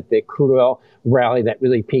sign that the crude oil rally that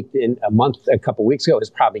really peaked in a couple of weeks ago has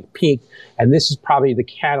probably peaked. And this is probably the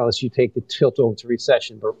catalyst you take to tilt over to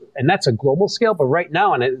recession. And that's a global scale. But right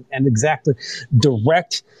now, and exactly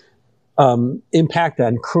direct impact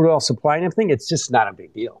on crude oil supply and everything, it's just not a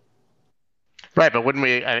big deal. Right, but wouldn't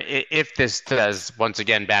we, if this does, once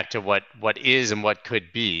again, back to what is and what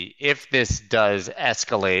could be, if this does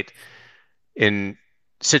escalate in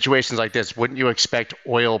situations like this, wouldn't you expect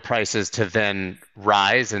oil prices to then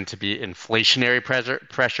rise and to be inflationary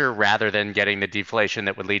pressure rather than getting the deflation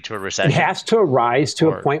that would lead to a recession? It has to rise to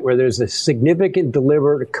a point where there's a significant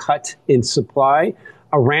deliberate cut in supply.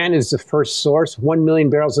 Iran is the first source. 1 million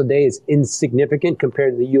barrels a day is insignificant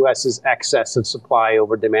compared to the U.S.'s excess of supply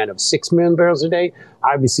over demand of 6 million barrels a day.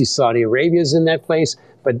 Obviously, Saudi Arabia is in that place.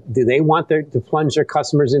 But do they want to plunge their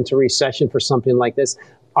customers into recession for something like this?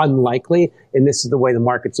 Unlikely. And this is the way the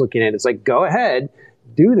market's looking at it. It's like, go ahead,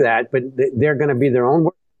 do that, but they're going to be their own.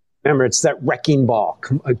 Remember, it's that wrecking ball.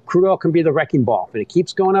 Crude oil can be the wrecking ball. If it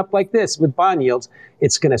keeps going up like this with bond yields,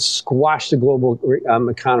 it's going to squash the global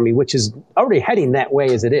economy, which is already heading that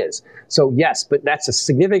way as it is. So yes, but that's a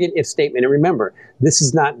significant if statement. And remember, this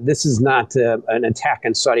is not an attack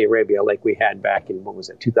on Saudi Arabia like we had back in,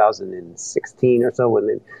 2016 or so,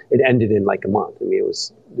 when it ended in like a month. I mean,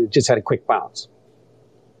 it just had a quick bounce.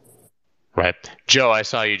 Right. Joe, I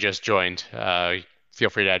saw you just joined.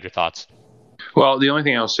 Feel free to add your thoughts. Well, the only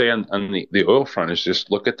thing I'll say on the oil front is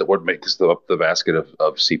just look at what makes the basket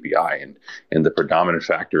of CPI, and the predominant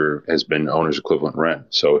factor has been owner's equivalent rent.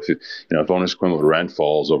 So if owner's equivalent rent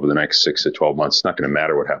falls over the next 6 to 12 months, it's not going to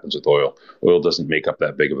matter what happens with oil. Oil doesn't make up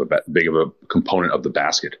that big of a component of the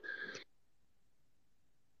basket.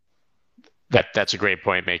 That's a great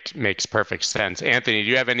point. Makes perfect sense. Anthony, do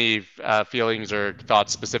you have any feelings or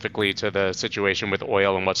thoughts specifically to the situation with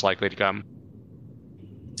oil and what's likely to come?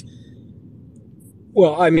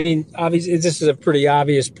 Well, I mean, obviously, this is a pretty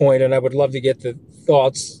obvious point, and I would love to get the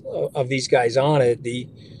thoughts of these guys on it. The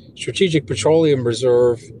Strategic Petroleum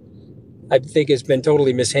Reserve, I think, has been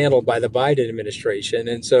totally mishandled by the Biden administration.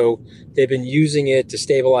 And so they've been using it to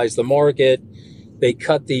stabilize the market. They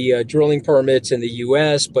cut the drilling permits in the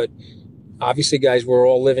U.S., but obviously, guys, we're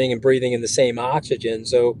all living and breathing in the same oxygen.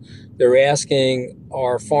 So they're asking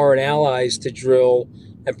our foreign allies to drill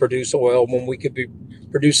and produce oil when we could be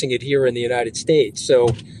producing it here in the United States. So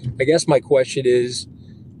I guess my question is,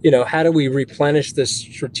 how do we replenish this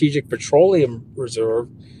Strategic Petroleum Reserve?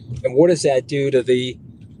 And what does that do to the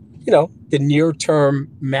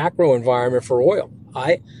near-term macro environment for oil?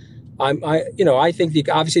 I think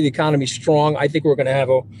obviously the economy's strong. I think we're going to have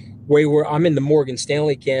I'm in the Morgan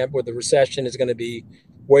Stanley camp where the recession is going to be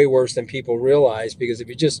way worse than people realize, because if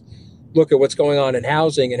you just look at what's going on in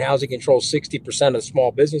housing, and housing controls 60% of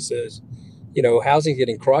small businesses, housing's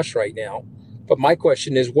getting crushed right now. But my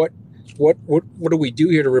question is, what do we do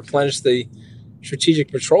here to replenish the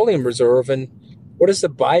Strategic Petroleum Reserve? And what is the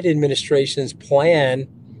Biden administration's plan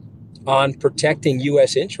on protecting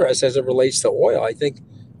U.S. interests as it relates to oil. I think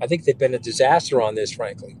they've been a disaster on this,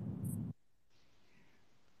 frankly.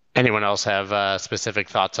 Anyone else have specific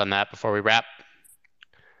thoughts on that before we wrap?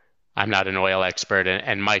 I'm not an oil expert,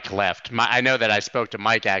 and Mike left. I know that I spoke to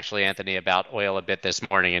Mike, actually, Anthony, about oil a bit this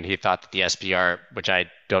morning, and he thought that the SPR, which I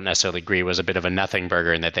don't necessarily agree, was a bit of a nothing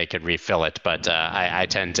burger and that they could refill it. But I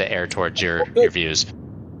tend to err towards your views.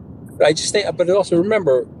 But I just think, but also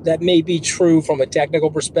remember, that may be true from a technical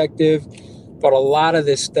perspective, but a lot of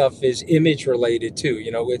this stuff is image related too.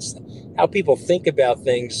 You know, it's how people think about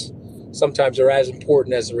things sometimes are as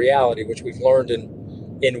important as the reality, which we've learned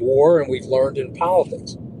in war and we've learned in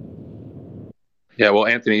politics. Yeah, well,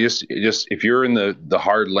 Anthony, just if you're in the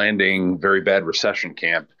hard landing, very bad recession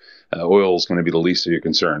camp, oil is going to be the least of your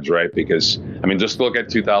concerns, right? Because, I mean, just look at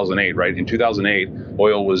 2008, right? In 2008,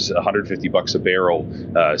 oil was $150 a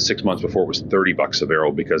barrel. 6 months before, it was $30 a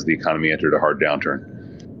barrel because the economy entered a hard downturn.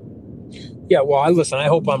 Yeah, well, listen, I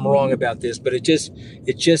hope I'm wrong about this, but it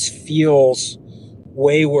just feels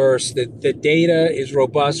way worse. The data is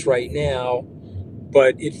robust right now,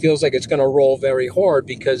 but it feels like it's going to roll very hard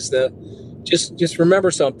because just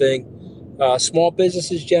remember something. Small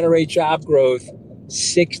businesses generate job growth.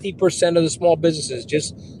 60% of the small businesses,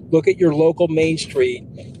 just look at your local Main Street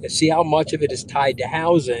and see how much of it is tied to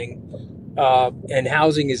housing. And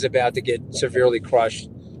housing is about to get severely crushed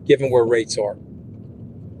given where rates are.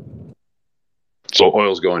 So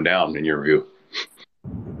oil's going down in your view?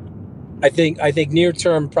 I think near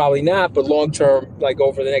term, probably not, but long term, like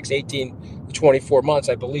over the next 18 to 24 months,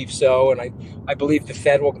 I believe so. And I believe the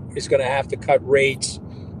Fed is going to have to cut rates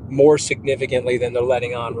more significantly than they're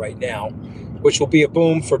letting on right now, which will be a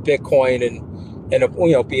boom for Bitcoin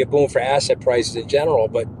and be a boom for asset prices in general.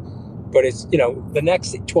 But it's, the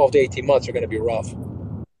next 12 to 18 months are going to be rough.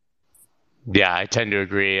 Yeah, I tend to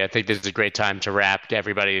agree. I think this is a great time to wrap.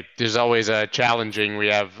 Everybody, there's always a challenging. We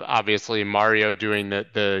have obviously Mario doing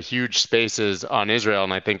the huge spaces on Israel,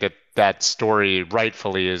 and I think that story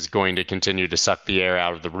rightfully is going to continue to suck the air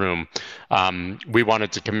out of the room. We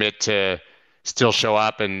wanted to commit to still show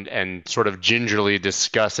up and sort of gingerly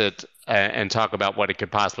discuss it and talk about what it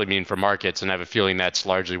could possibly mean for markets. And I have a feeling that's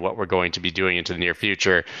largely what we're going to be doing into the near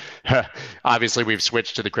future. Obviously, we've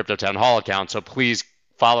switched to the Crypto Town Hall account, so please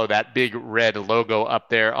follow that big red logo up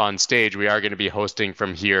there on stage. We are going to be hosting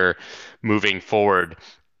from here moving forward.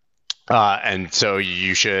 And so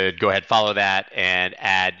you should go ahead, follow that, and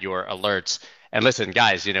add your alerts. And listen,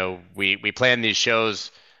 guys, we plan these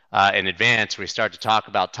shows in advance. We start to talk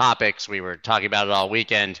about topics. We were talking about it all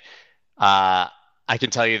weekend. I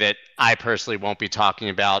can tell you that I personally won't be talking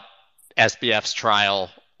about SBF's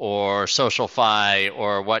trial or SocialFi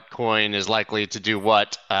or what coin is likely to do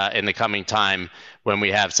what in the coming time when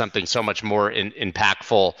we have something so much more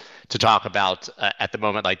impactful to talk about at the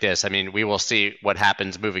moment like this. I mean, we will see what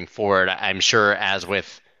happens moving forward. I'm sure, as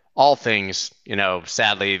with all things,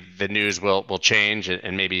 sadly, the news will change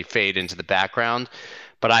and maybe fade into the background.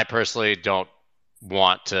 But I personally don't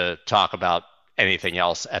want to talk about anything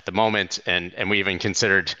else at the moment, and we even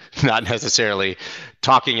considered not necessarily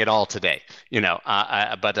talking at all today,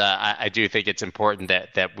 but I do think it's important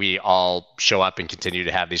that we all show up and continue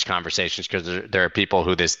to have these conversations, because there are people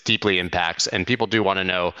who this deeply impacts, and people do want to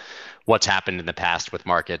know what's happened in the past with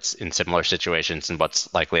markets in similar situations and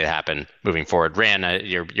what's likely to happen moving forward. Ran,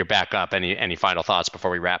 you're back up. Any final thoughts before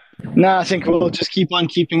we wrap? No, I think we'll just keep on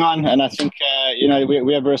keeping on. And I think,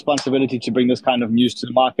 we have a responsibility to bring this kind of news to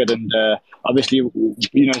the market. And obviously,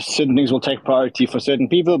 certain things will take priority for certain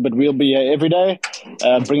people, but we'll be here every day,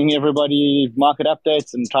 bringing everybody market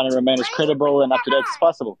updates and trying to remain as credible and up to date as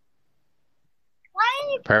possible.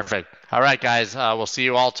 Perfect. All right, guys. We'll see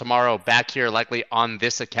you all tomorrow back here, likely on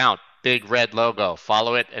this account. Big red logo.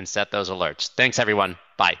 Follow it and set those alerts. Thanks, everyone.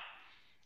 Bye.